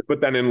right.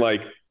 But then in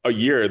like a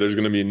year, there's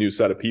going to be a new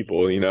set of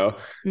people,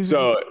 Mm-hmm.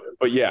 So,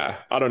 but yeah,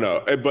 I don't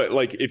know. But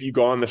like if you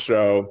go on the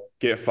show,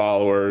 get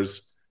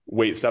followers,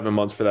 wait 7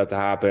 months for that to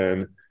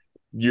happen,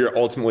 you're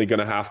ultimately going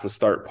to have to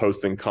start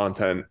posting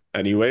content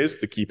anyways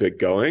to keep it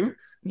going.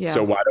 Yeah.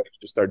 So why don't you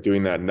just start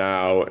doing that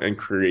now and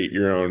create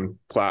your own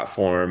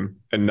platform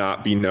and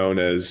not be known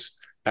as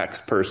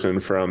X person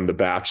from The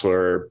Bachelor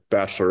or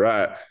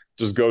Bachelorette?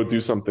 Just go do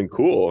something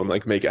cool and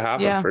like make it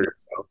happen for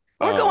yourself.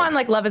 Or go on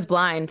like Love is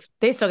Blind.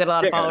 They still get a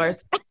lot of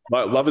followers.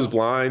 Love is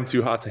Blind,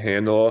 Too Hot to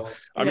Handle.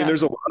 I mean,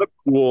 there's a lot of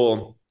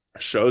cool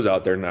shows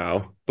out there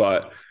now,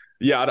 but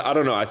yeah, I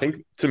don't know. I think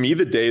to me,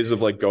 the days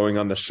of like going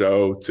on the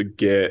show to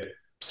get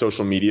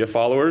social media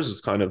followers is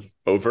kind of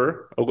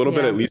over a little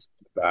bit, at least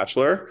The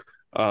Bachelor.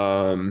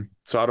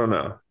 So I don't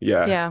know.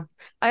 Yeah.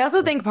 I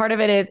also think part of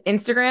it is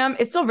Instagram.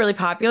 It's still really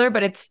popular,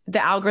 but it's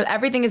the algorithm.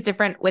 Everything is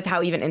different with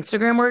how even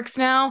Instagram works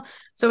now.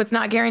 So it's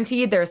not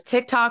guaranteed. There's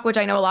TikTok, which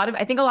I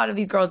think a lot of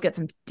these girls get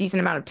some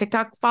decent amount of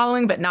TikTok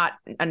following, but not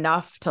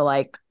enough to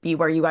like be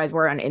where you guys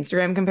were on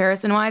Instagram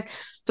comparison wise.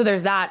 So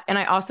there's that. And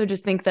I also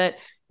just think that,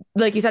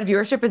 like you said,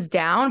 viewership is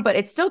down, but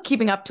it's still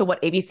keeping up to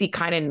what ABC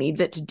kind of needs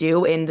it to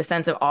do in the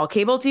sense of all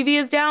cable TV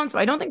is down. So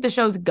I don't think the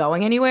show's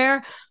going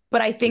anywhere, but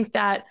I think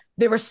that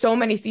there were so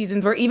many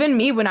seasons where even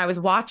me, when I was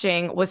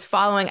watching, was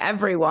following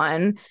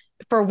everyone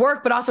for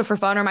work, but also for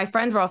fun, or my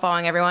friends were all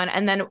following everyone.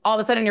 And then all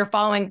of a sudden you're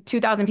following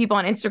 2,000 people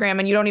on Instagram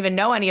and you don't even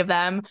know any of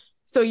them.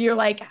 So you're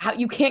like,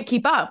 you can't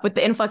keep up with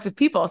the influx of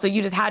people. So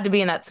you just had to be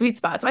in that sweet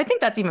spot. So I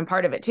think that's even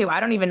part of it too. I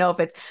don't even know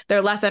if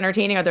they're less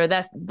entertaining or they're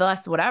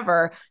less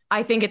whatever.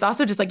 I think it's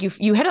also just like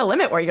you hit a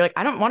limit where you're like,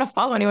 I don't want to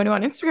follow anyone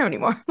on Instagram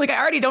anymore. Like I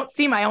already don't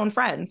see my own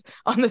friends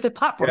on this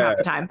platform half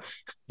the time.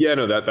 Yeah,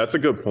 no, that's a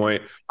good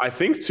point. I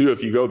think too,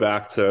 if you go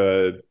back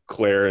to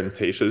Claire and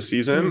Tayshia's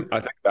season,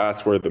 I think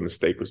that's where the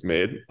mistake was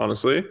made,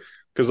 honestly.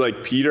 Because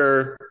like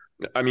Peter,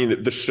 I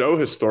mean, the show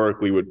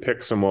historically would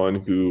pick someone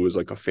who was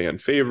like a fan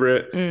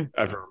favorite,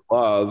 everyone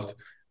loved.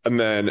 And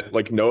then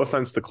like, no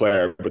offense to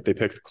Claire, but they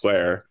picked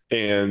Claire.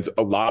 And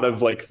a lot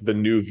of like the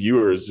new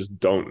viewers just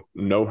don't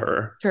know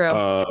her. True.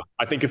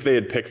 I think if they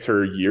had picked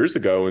her years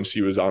ago when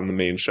she was on the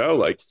main show,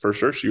 like for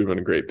sure she would have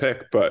been a great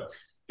pick. But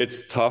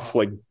it's tough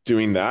like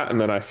doing that. And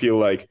then I feel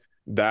like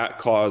that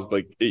caused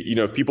like,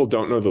 if people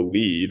don't know the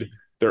lead,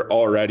 they're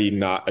already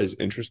not as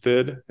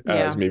interested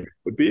as maybe it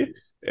would be.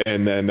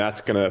 And then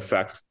that's going to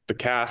affect the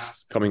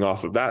cast coming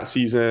off of that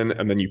season.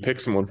 And then you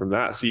pick someone from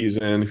that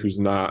season who's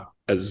not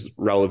as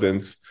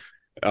relevant.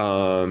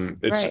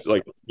 It's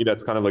like,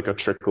 that's kind of like a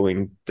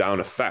trickling down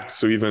effect.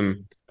 So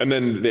and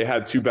then they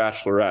had 2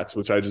 bachelorettes,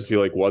 which I just feel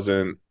like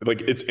wasn't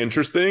like, it's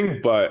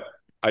interesting, but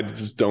I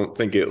just don't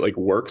think it like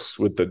works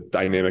with the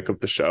dynamic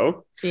of the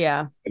show.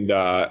 Yeah. And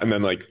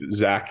then like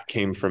Zach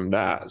came from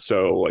that.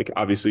 So like,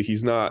 obviously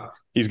he's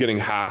getting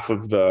half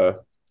of the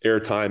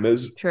airtime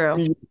as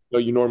True.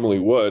 you normally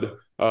would.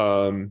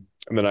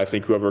 And then I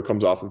think whoever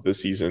comes off of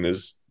this season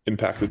is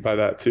impacted by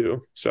that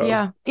too. So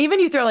yeah, even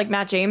you throw like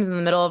Matt James in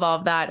the middle of all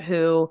of that,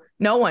 who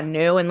no one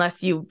knew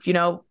unless you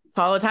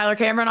follow Tyler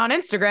Cameron on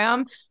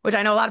Instagram, which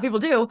I know a lot of people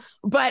do,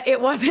 but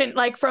it wasn't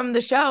like from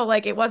the show,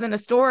 like it wasn't a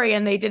story,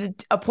 and they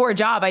did a poor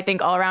job, I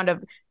think, all around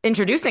of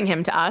introducing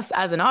him to us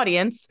as an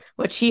audience,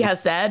 which he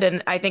has said.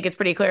 And I think it's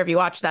pretty clear if you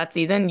watch that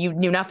season, you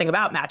knew nothing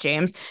about Matt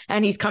James,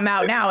 and he's come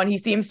out now and he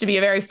seems to be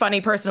a very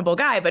funny, personable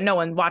guy, but no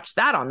one watched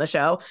that on the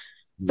show.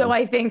 So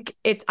I think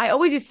I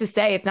always used to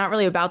say it's not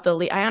really about the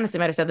lead. I honestly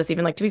might have said this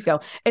even like 2 weeks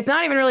ago. It's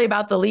not even really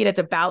about the lead. It's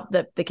about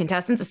the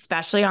contestants,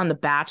 especially on The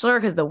Bachelor,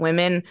 because the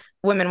women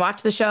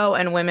watch the show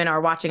and women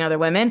are watching other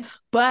women.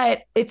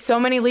 But it's so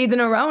many leads in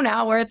a row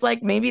now where it's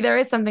like, maybe there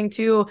is something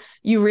to,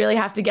 you really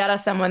have to get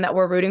us someone that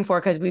we're rooting for,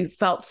 because we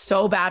felt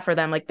so bad for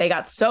them. Like they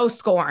got so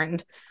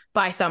scorned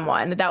by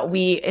someone that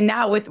and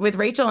now with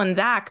Rachel and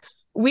Zach,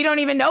 we don't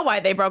even know why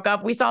they broke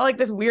up. We saw like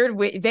this weird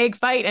vague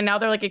fight, and now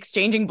they're like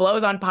exchanging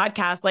blows on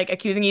podcasts, like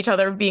accusing each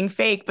other of being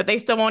fake, but they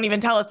still won't even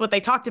tell us what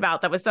they talked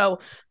about that was so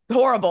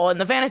horrible in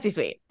the fantasy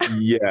suite.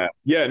 Yeah,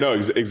 no,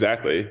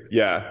 exactly.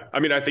 Yeah. I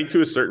mean, I think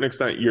to a certain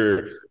extent,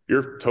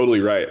 you're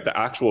totally right. The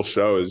actual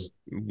show is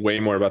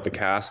way more about the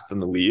cast than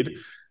the lead.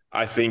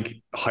 I think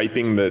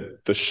hyping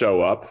the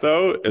show up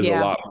though is a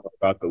lot more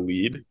about the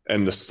lead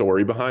and the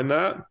story behind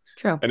that.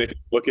 True. And if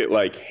you look at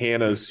like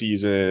Hannah's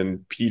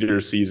season,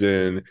 Peter's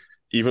season,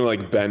 even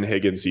like Ben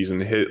Higgins'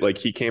 season,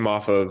 he came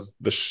off of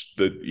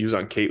he was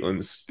on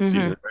Caitlyn's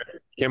season, right?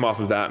 He came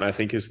off of that, and I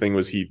think his thing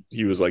was he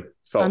was like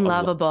felt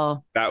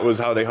unlovable. That was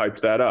how they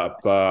hyped that up.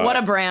 What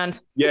a brand!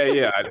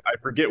 Yeah. I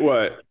forget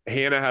what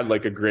Hannah had,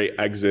 like a great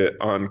exit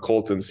on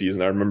Colton's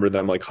season. I remember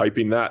them like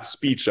hyping that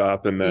speech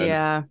up, and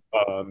then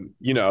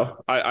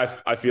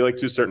I feel like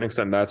to a certain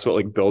extent that's what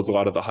like builds a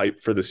lot of the hype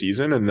for the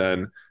season, and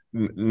then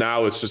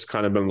now it's just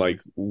kind of been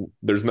like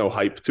there's no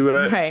hype to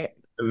it, right?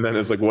 And then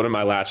it's like, what am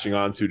I latching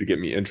on to get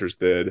me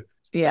interested?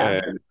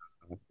 And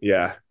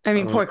I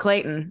mean, poor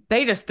Clayton.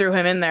 They just threw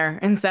him in there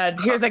and said,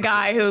 here's a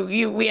guy who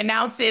we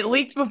announced it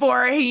leaked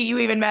before you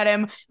even met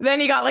him. Then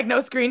he got like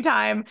no screen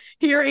time.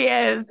 Here he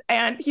is.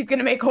 And he's going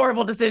to make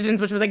horrible decisions,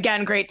 which was,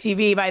 again, great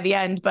TV by the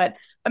end. But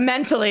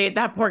mentally,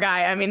 that poor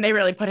guy, I mean, they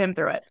really put him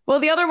through it. Well,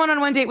 the other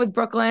one-on-one date was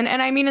Brooklyn.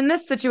 And I mean, in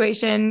this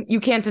situation, you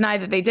can't deny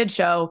that they did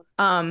show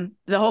the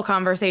whole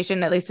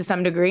conversation, at least to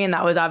some degree. And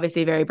that was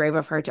obviously very brave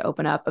of her to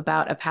open up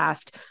about a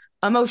past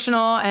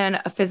emotional and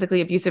a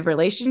physically abusive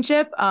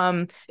relationship.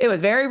 It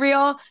was very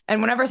real.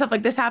 And whenever stuff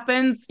like this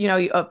happens,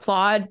 you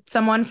applaud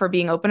someone for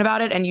being open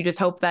about it. And you just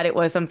hope that it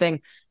was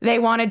something they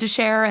wanted to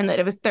share and that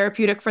it was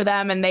therapeutic for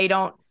them and they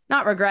don't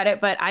not regret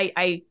it. But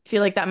I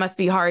feel like that must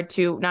be hard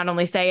to not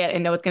only say it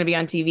and know it's going to be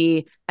on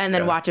TV and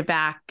then watch it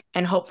back.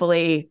 And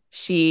hopefully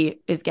she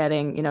is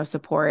getting,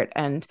 support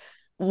and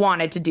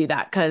wanted to do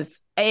that, because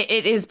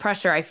it is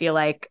pressure. I feel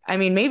like, I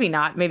mean, maybe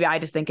not, maybe I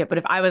just think it, but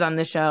if I was on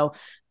this show,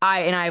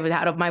 I was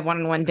out of my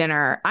one-on-one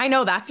dinner, I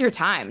know that's your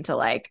time to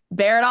like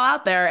bear it all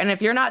out there. And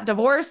if you're not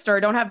divorced or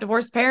don't have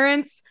divorced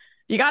parents,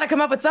 you got to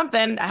come up with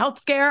something, a health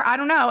scare. I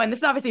don't know. And this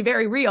is obviously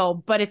very real,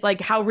 but it's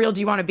like, how real do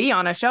you want to be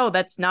on a show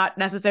that's not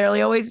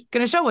necessarily always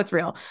going to show what's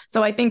real?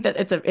 So I think that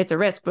it's a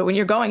risk. But when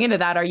you're going into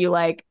that, are you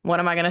like, what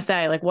am I going to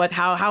say? Like,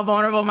 how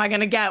vulnerable am I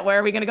going to get? Where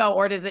are we going to go?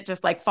 Or does it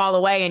just like fall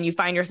away and you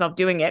find yourself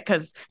doing it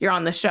because you're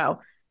on the show?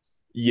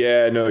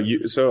 Yeah, no.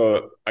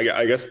 So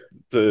I guess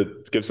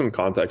to give some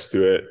context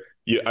to it,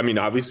 I mean,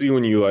 obviously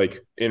when you like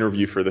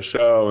interview for the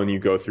show and you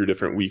go through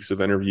different weeks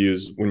of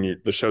interviews, when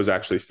the show's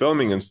actually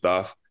filming and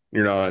stuff,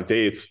 you're not on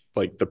dates,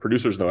 like the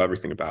producers know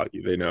everything about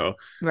you. They know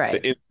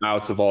the ins and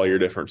outs of all your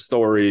different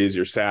stories,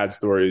 your sad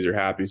stories, your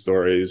happy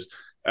stories,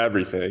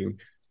 everything.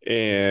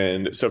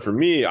 And so for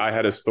me, I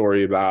had a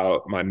story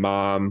about my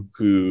mom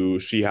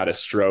she had a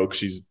stroke.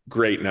 She's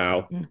great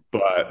now,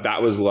 but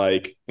that was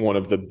like one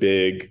of the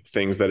big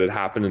things that had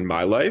happened in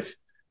my life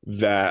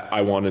that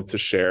I wanted to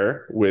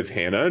share with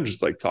Hannah and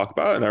just like talk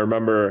about. And I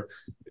remember,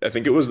 I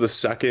think it was the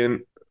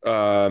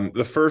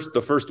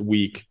first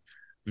week,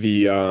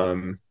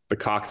 the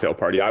cocktail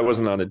party, I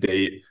wasn't on a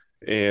date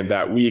and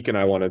that week, and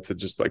I wanted to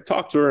just like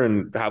talk to her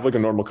and have like a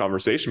normal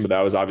conversation. But that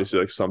was obviously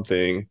like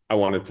something I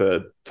wanted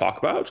to talk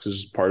about because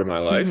it's just part of my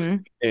life.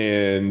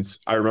 And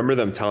I remember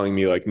them telling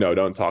me like, no,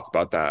 don't talk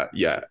about that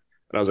yet.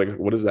 And I was like,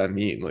 what does that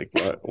mean? Like,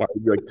 why are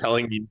you like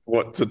telling me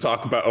what to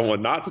talk about and what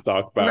not to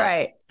talk about?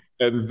 Right.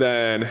 And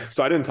then,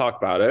 so I didn't talk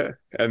about it.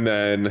 And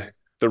then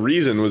the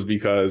reason was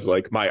because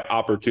like my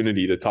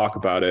opportunity to talk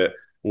about it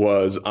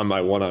was on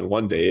my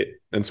one-on-one date.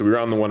 And so we were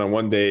on the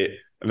one-on-one date.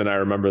 And then I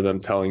remember them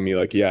telling me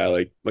like, yeah,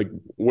 like,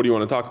 what do you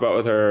want to talk about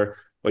with her?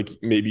 Like,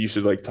 maybe you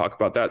should like talk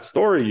about that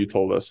story you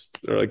told us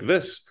or like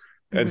this.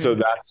 And so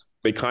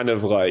they kind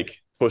of like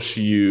push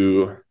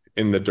you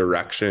in the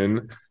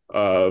direction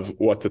of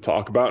what to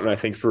talk about. And I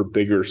think for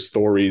bigger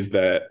stories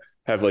that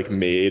have like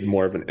made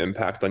more of an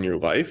impact on your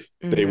life,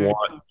 they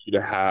want you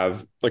to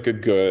have like a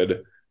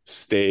good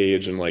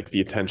stage and like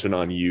the attention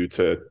on you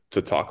to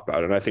talk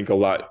about it. And I think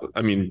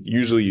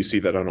usually you see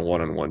that on a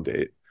one-on-one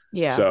date.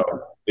 Yeah. So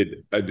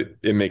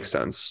it makes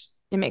sense.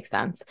 It makes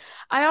sense.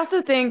 I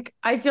also think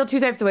I feel two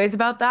types of ways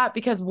about that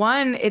because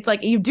one, it's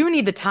like you do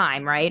need the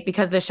time, right?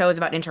 Because the show is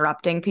about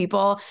interrupting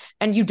people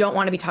and you don't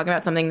want to be talking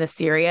about something this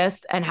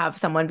serious and have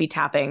someone be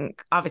tapping.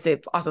 Obviously,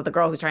 also the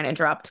girl who's trying to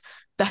interrupt.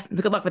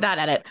 Good luck with that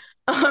edit.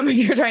 If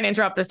you're trying to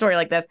interrupt a story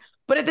like this.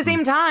 But at the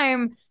same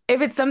time,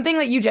 if it's something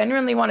that you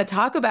genuinely want to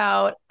talk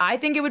about, I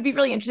think it would be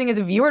really interesting as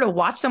a viewer to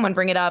watch someone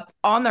bring it up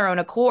on their own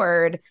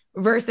accord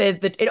versus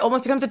it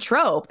almost becomes a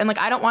trope. And like,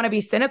 I don't want to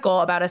be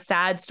cynical about a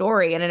sad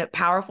story and a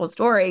powerful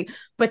story,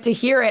 but to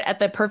hear it at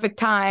the perfect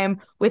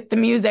time with the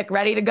music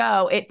ready to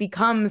go, it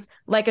becomes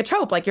like a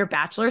trope, like your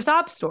Bachelor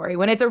sob story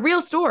when it's a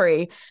real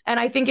story. And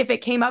I think if it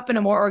came up in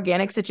a more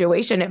organic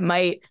situation, it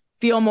might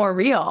feel more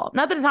real.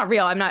 Not that it's not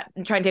real. I'm not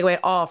trying to take away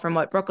at all from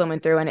what Brooklyn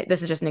went through. And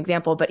this is just an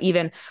example, but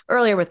even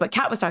earlier with what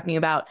Kat was talking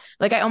about,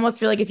 like, I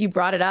almost feel like if you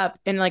brought it up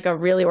in like a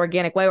really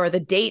organic way, or the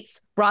dates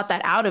brought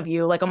that out of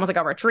you, like almost like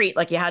a retreat,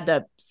 like you had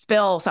to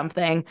spill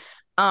something,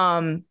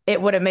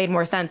 it would have made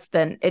more sense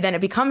then it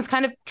becomes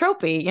kind of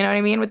tropey, you know what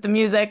I mean? With the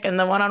music and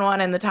the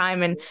one-on-one and the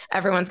time, and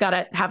everyone's got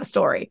to have a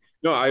story.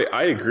 No,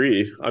 I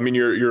agree. I mean,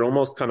 you're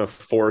almost kind of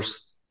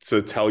forced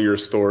to tell your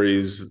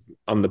stories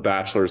on the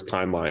Bachelor's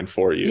timeline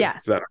for you. Yes.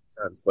 If that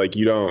makes sense. Like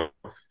you don't,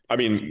 I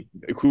mean,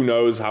 who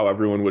knows how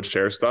everyone would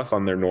share stuff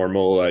on their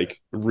normal, like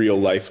real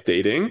life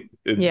dating.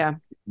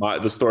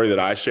 The story that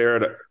I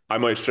shared, I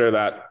might share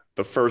that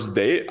the first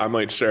date. I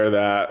might share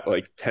that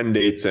like 10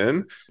 dates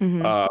in,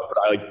 but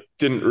I like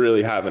didn't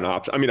really have an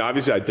option. I mean,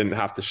 obviously I didn't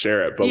have to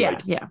share it, but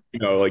you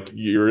know, like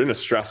you're in a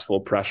stressful,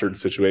 pressured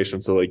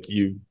situation. So like,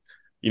 you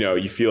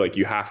feel like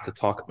you have to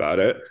talk about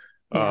it.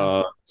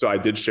 So I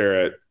did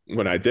share it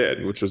when I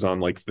did, which was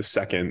on like the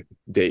second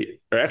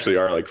date, or actually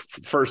our like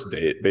first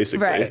date,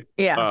 basically. Right.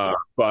 Yeah.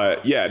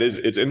 But yeah,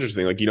 it's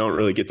interesting. Like you don't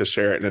really get to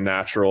share it in a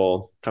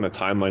natural kind of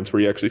timelines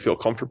where you actually feel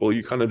comfortable.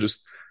 You kind of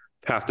just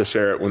have to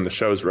share it when the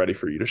show's ready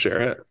for you to share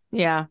it.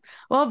 Yeah.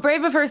 Well,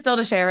 brave of her still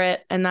to share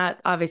it. And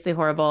that's obviously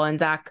horrible. And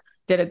Zach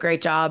did a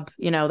great job.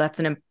 You know, that's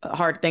a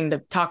hard thing to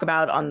talk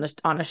about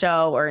on a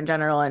show or in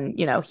general. And,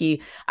 you know,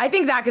 I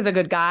think Zach is a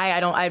good guy. I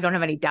don't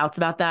have any doubts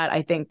about that.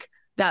 I think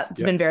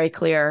that's been very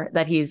clear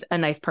that he's a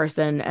nice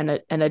person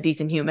and a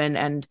decent human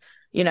and,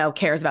 you know,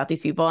 cares about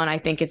these people. And I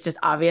think it's just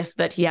obvious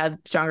that he has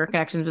stronger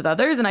connections with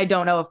others. And I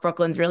don't know if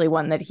Brooklyn's really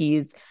one that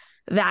he's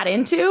that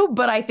into,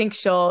 but I think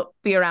she'll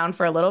be around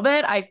for a little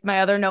bit.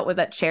 My other note was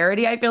that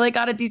Charity, I feel like,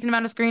 got a decent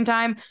amount of screen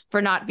time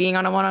for not being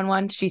on a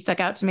one-on-one. She stuck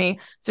out to me.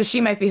 So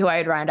she might be who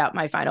I'd round out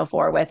my final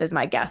four with, as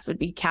my guess would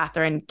be Kat,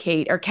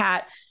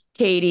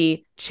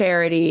 Katie,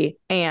 Charity,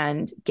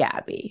 and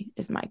Gabby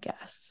is my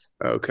guess.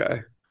 Okay.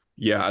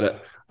 Yeah,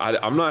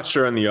 I'm not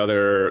sure on the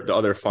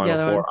other final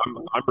four.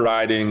 I'm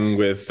riding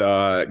with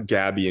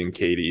Gabby and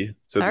Katie.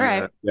 So all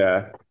right.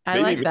 Yeah. I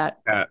like that.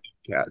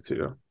 Kat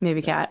too.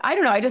 Maybe Kat. I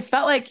don't know. I just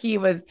felt like he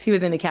was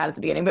into Kat at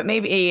the beginning, but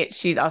maybe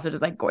she's also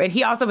just like, and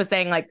he also was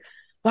saying like,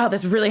 wow,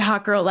 this really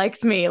hot girl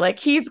likes me. Like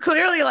he's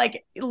clearly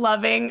like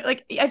loving,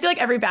 like, I feel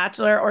like every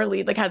Bachelor or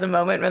lead like has a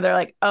moment where they're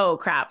like, oh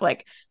crap,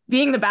 like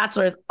being the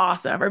Bachelor is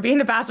awesome, or being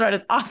the Bachelorette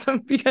is awesome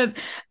because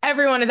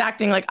everyone is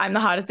acting like I'm the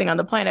hottest thing on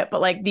the planet.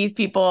 But like these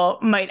people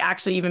might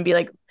actually even be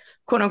like,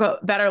 quote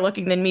unquote, better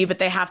looking than me, but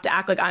they have to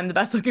act like I'm the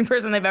best looking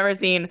person they've ever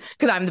seen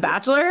because I'm the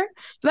Bachelor.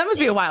 So that must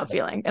be a wild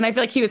feeling. And I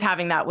feel like he was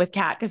having that with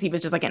Kat because he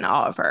was just like in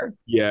awe of her.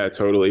 Yeah,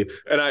 totally.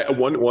 And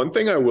one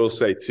thing I will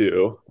say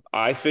too,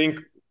 I think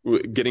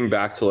getting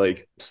back to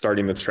like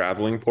starting the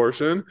traveling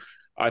portion,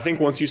 I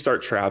think once you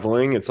start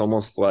traveling, it's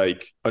almost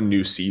like a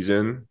new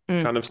season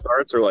kind of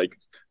starts, or like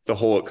the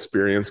whole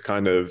experience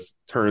kind of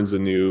turns a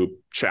new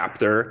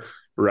chapter,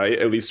 right?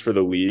 At least for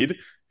the lead.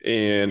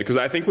 And because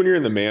I think when you're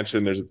in the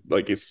mansion, there's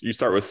like, you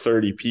start with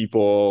 30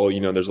 people, you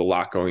know, there's a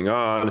lot going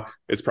on.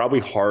 It's probably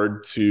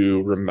hard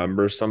to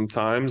remember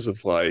sometimes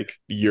of like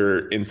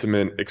your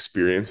intimate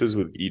experiences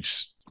with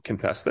each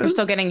contestant. You're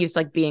still getting used to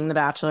like being the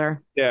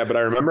Bachelor. Yeah, but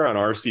I remember on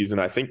our season,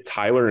 I think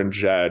Tyler and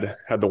Jed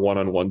had the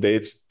one-on-one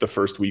dates the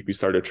first week we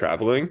started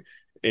traveling.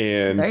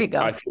 And there you go.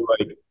 I feel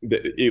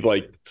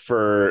like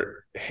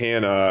for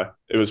Hannah,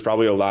 it was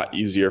probably a lot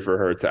easier for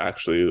her to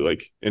actually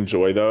like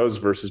enjoy those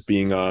versus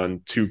being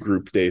on two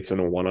group dates and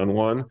a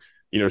one-on-one.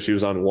 You know, she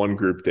was on one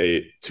group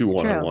date, two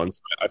one-on-ones.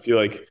 I feel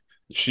like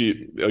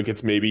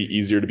it's maybe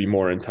easier to be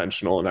more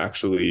intentional and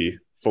actually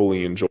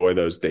fully enjoy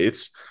those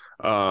dates.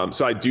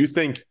 So I do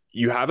think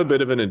you have a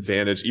bit of an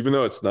advantage, even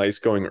though it's nice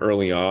going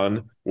early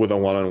on with a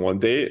one-on-one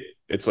date.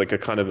 It's like a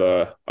kind of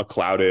a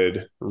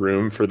clouded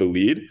room for the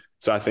lead.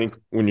 So I think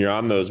when you're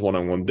on those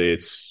one-on-one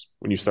dates,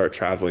 when you start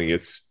traveling, I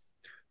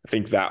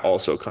think that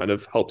also kind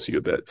of helps you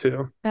a bit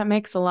too. That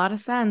makes a lot of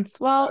sense.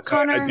 Well,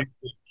 Connor, I do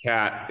think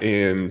Kat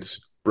and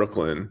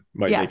Brooklyn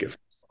might make it.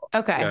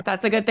 Okay,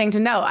 that's a good thing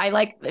to know.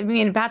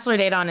 Bachelor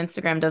Data on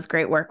Instagram does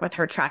great work with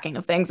her tracking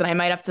of things, and I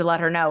might have to let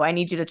her know. I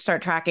need you to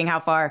start tracking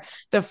how far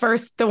the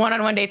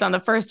one-on-one dates on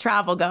the first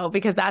travel go,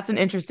 because that's an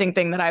interesting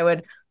thing that I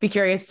would be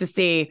curious to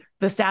see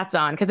the stats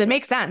on, because it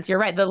makes sense. You're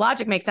right. The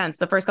logic makes sense.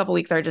 The first couple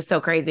weeks are just so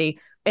crazy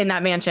in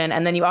that mansion.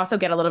 And then you also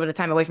get a little bit of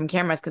time away from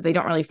cameras because they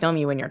don't really film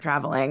you when you're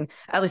traveling.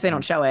 At least they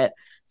don't show it.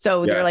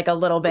 So you're like a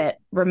little bit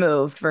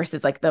removed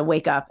versus like the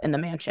wake up in the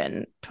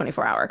mansion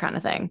 24-hour kind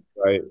of thing.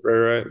 Right.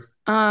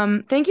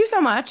 Thank you so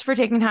much for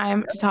taking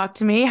time to talk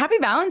to me. Happy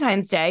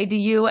Valentine's Day. Do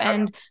you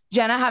and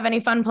Jenna have any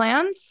fun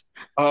plans?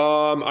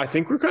 I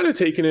think we're kind of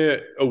taking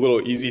it a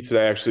little easy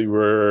today. Actually,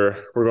 we're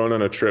going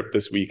on a trip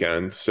this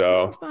weekend.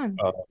 So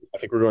I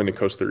think we're going to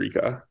Costa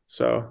Rica.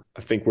 So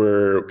I think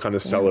we're kind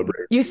of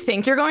celebrating. You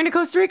think you're going to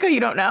Costa Rica? You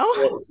don't know?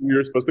 Well, we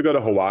were supposed to go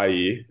to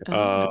Hawaii,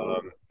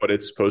 but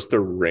it's supposed to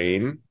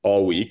rain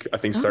all week. I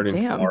think starting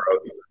tomorrow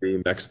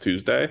through next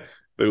Tuesday.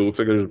 It looks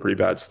like there's a pretty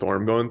bad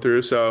storm going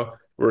through. So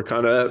we're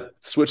kind of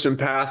switching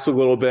paths a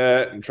little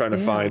bit and trying to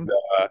find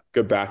a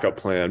good backup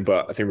plan.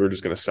 But I think we're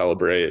just going to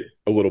celebrate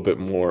a little bit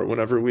more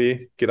whenever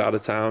we get out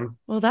of town.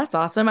 Well, that's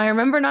awesome. I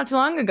remember not too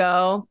long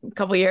ago, a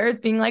couple of years,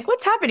 being like,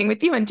 what's happening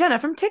with you and Jenna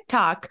from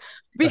TikTok?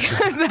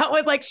 Because that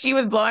was like, she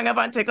was blowing up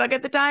on TikTok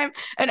at the time.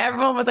 And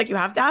everyone was like, you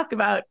have to ask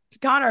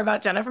Connor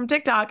about Jenna from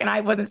TikTok. And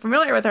I wasn't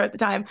familiar with her at the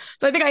time.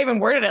 So I think I even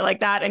worded it like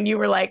that. And you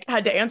were like,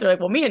 had to answer like,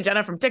 well, me and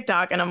Jenna from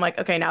TikTok. And I'm like,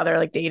 okay, now they're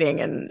like dating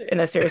and in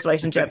a serious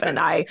relationship. And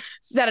I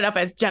set it up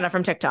as Jenna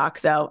from TikTok.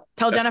 So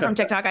tell Jenna from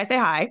TikTok I say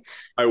hi.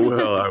 I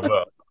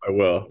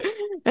will.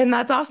 And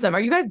that's awesome.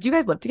 Do you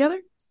guys live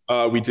together?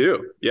 We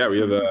do. Yeah,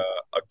 we have a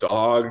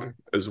dog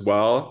as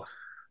well.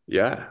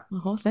 Yeah. The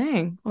whole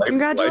thing. Well,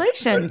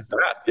 congratulations.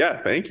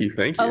 Yeah, thank you.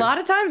 A lot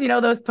of times,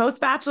 those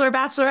post-bachelor,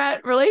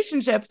 bachelorette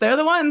relationships, they're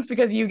the ones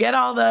because you get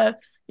all the,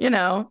 you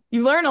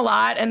learn a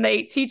lot and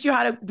they teach you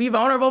how to be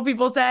vulnerable,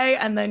 people say,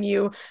 and then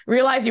you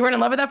realize you weren't in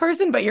love with that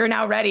person, but you're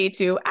now ready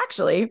to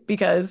actually,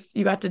 because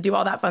you got to do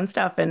all that fun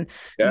stuff and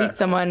meet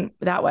someone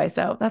that way.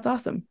 So that's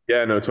awesome.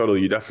 Yeah, no,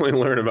 totally. You definitely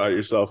learn about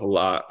yourself a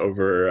lot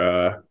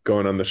over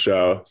going on the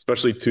show,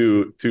 especially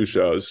two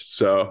shows.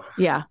 So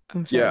yeah,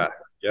 I'm sure.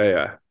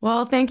 Yeah.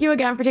 Well, thank you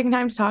again for taking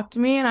time to talk to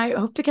me. And I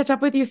hope to catch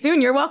up with you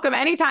soon. You're welcome.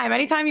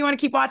 Anytime you want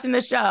to keep watching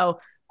this show,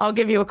 I'll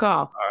give you a call.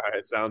 All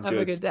right. Sounds good.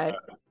 Have a good day.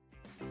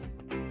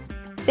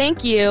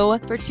 Thank you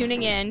for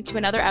tuning in to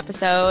another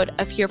episode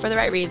of Here for the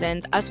Right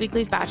Reasons, Us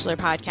Weekly's Bachelor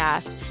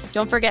podcast.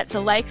 Don't forget to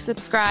like,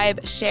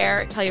 subscribe,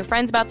 share, tell your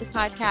friends about this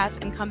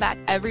podcast, and come back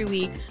every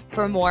week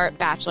for more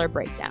Bachelor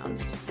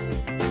breakdowns.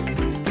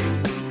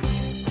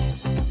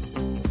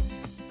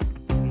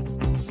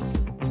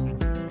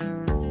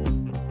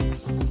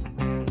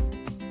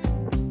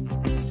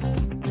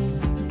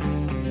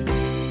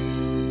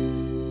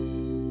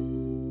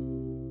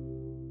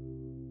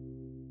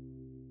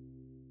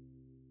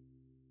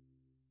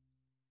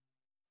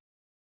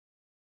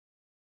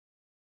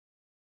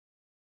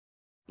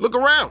 Look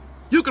around.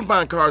 You can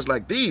find cars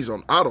like these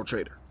on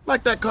AutoTrader,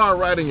 like that car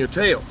riding your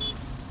tail.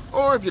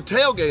 Or if you're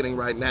tailgating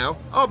right now,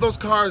 all those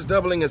cars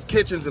doubling as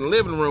kitchens and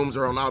living rooms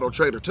are on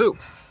AutoTrader too.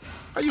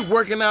 Are you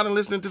working out and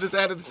listening to this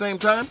ad at the same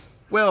time?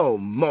 Well,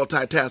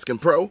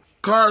 multitasking pro,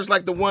 cars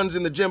like the ones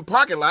in the gym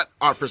parking lot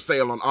are for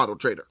sale on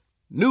AutoTrader.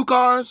 New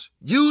cars,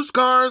 used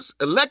cars,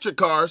 electric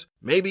cars,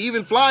 maybe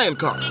even flying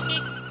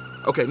cars.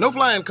 Okay, no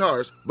flying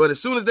cars, but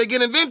as soon as they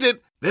get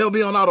invented, they'll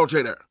be on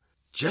AutoTrader.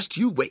 Just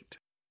you wait.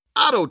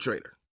 AutoTrader.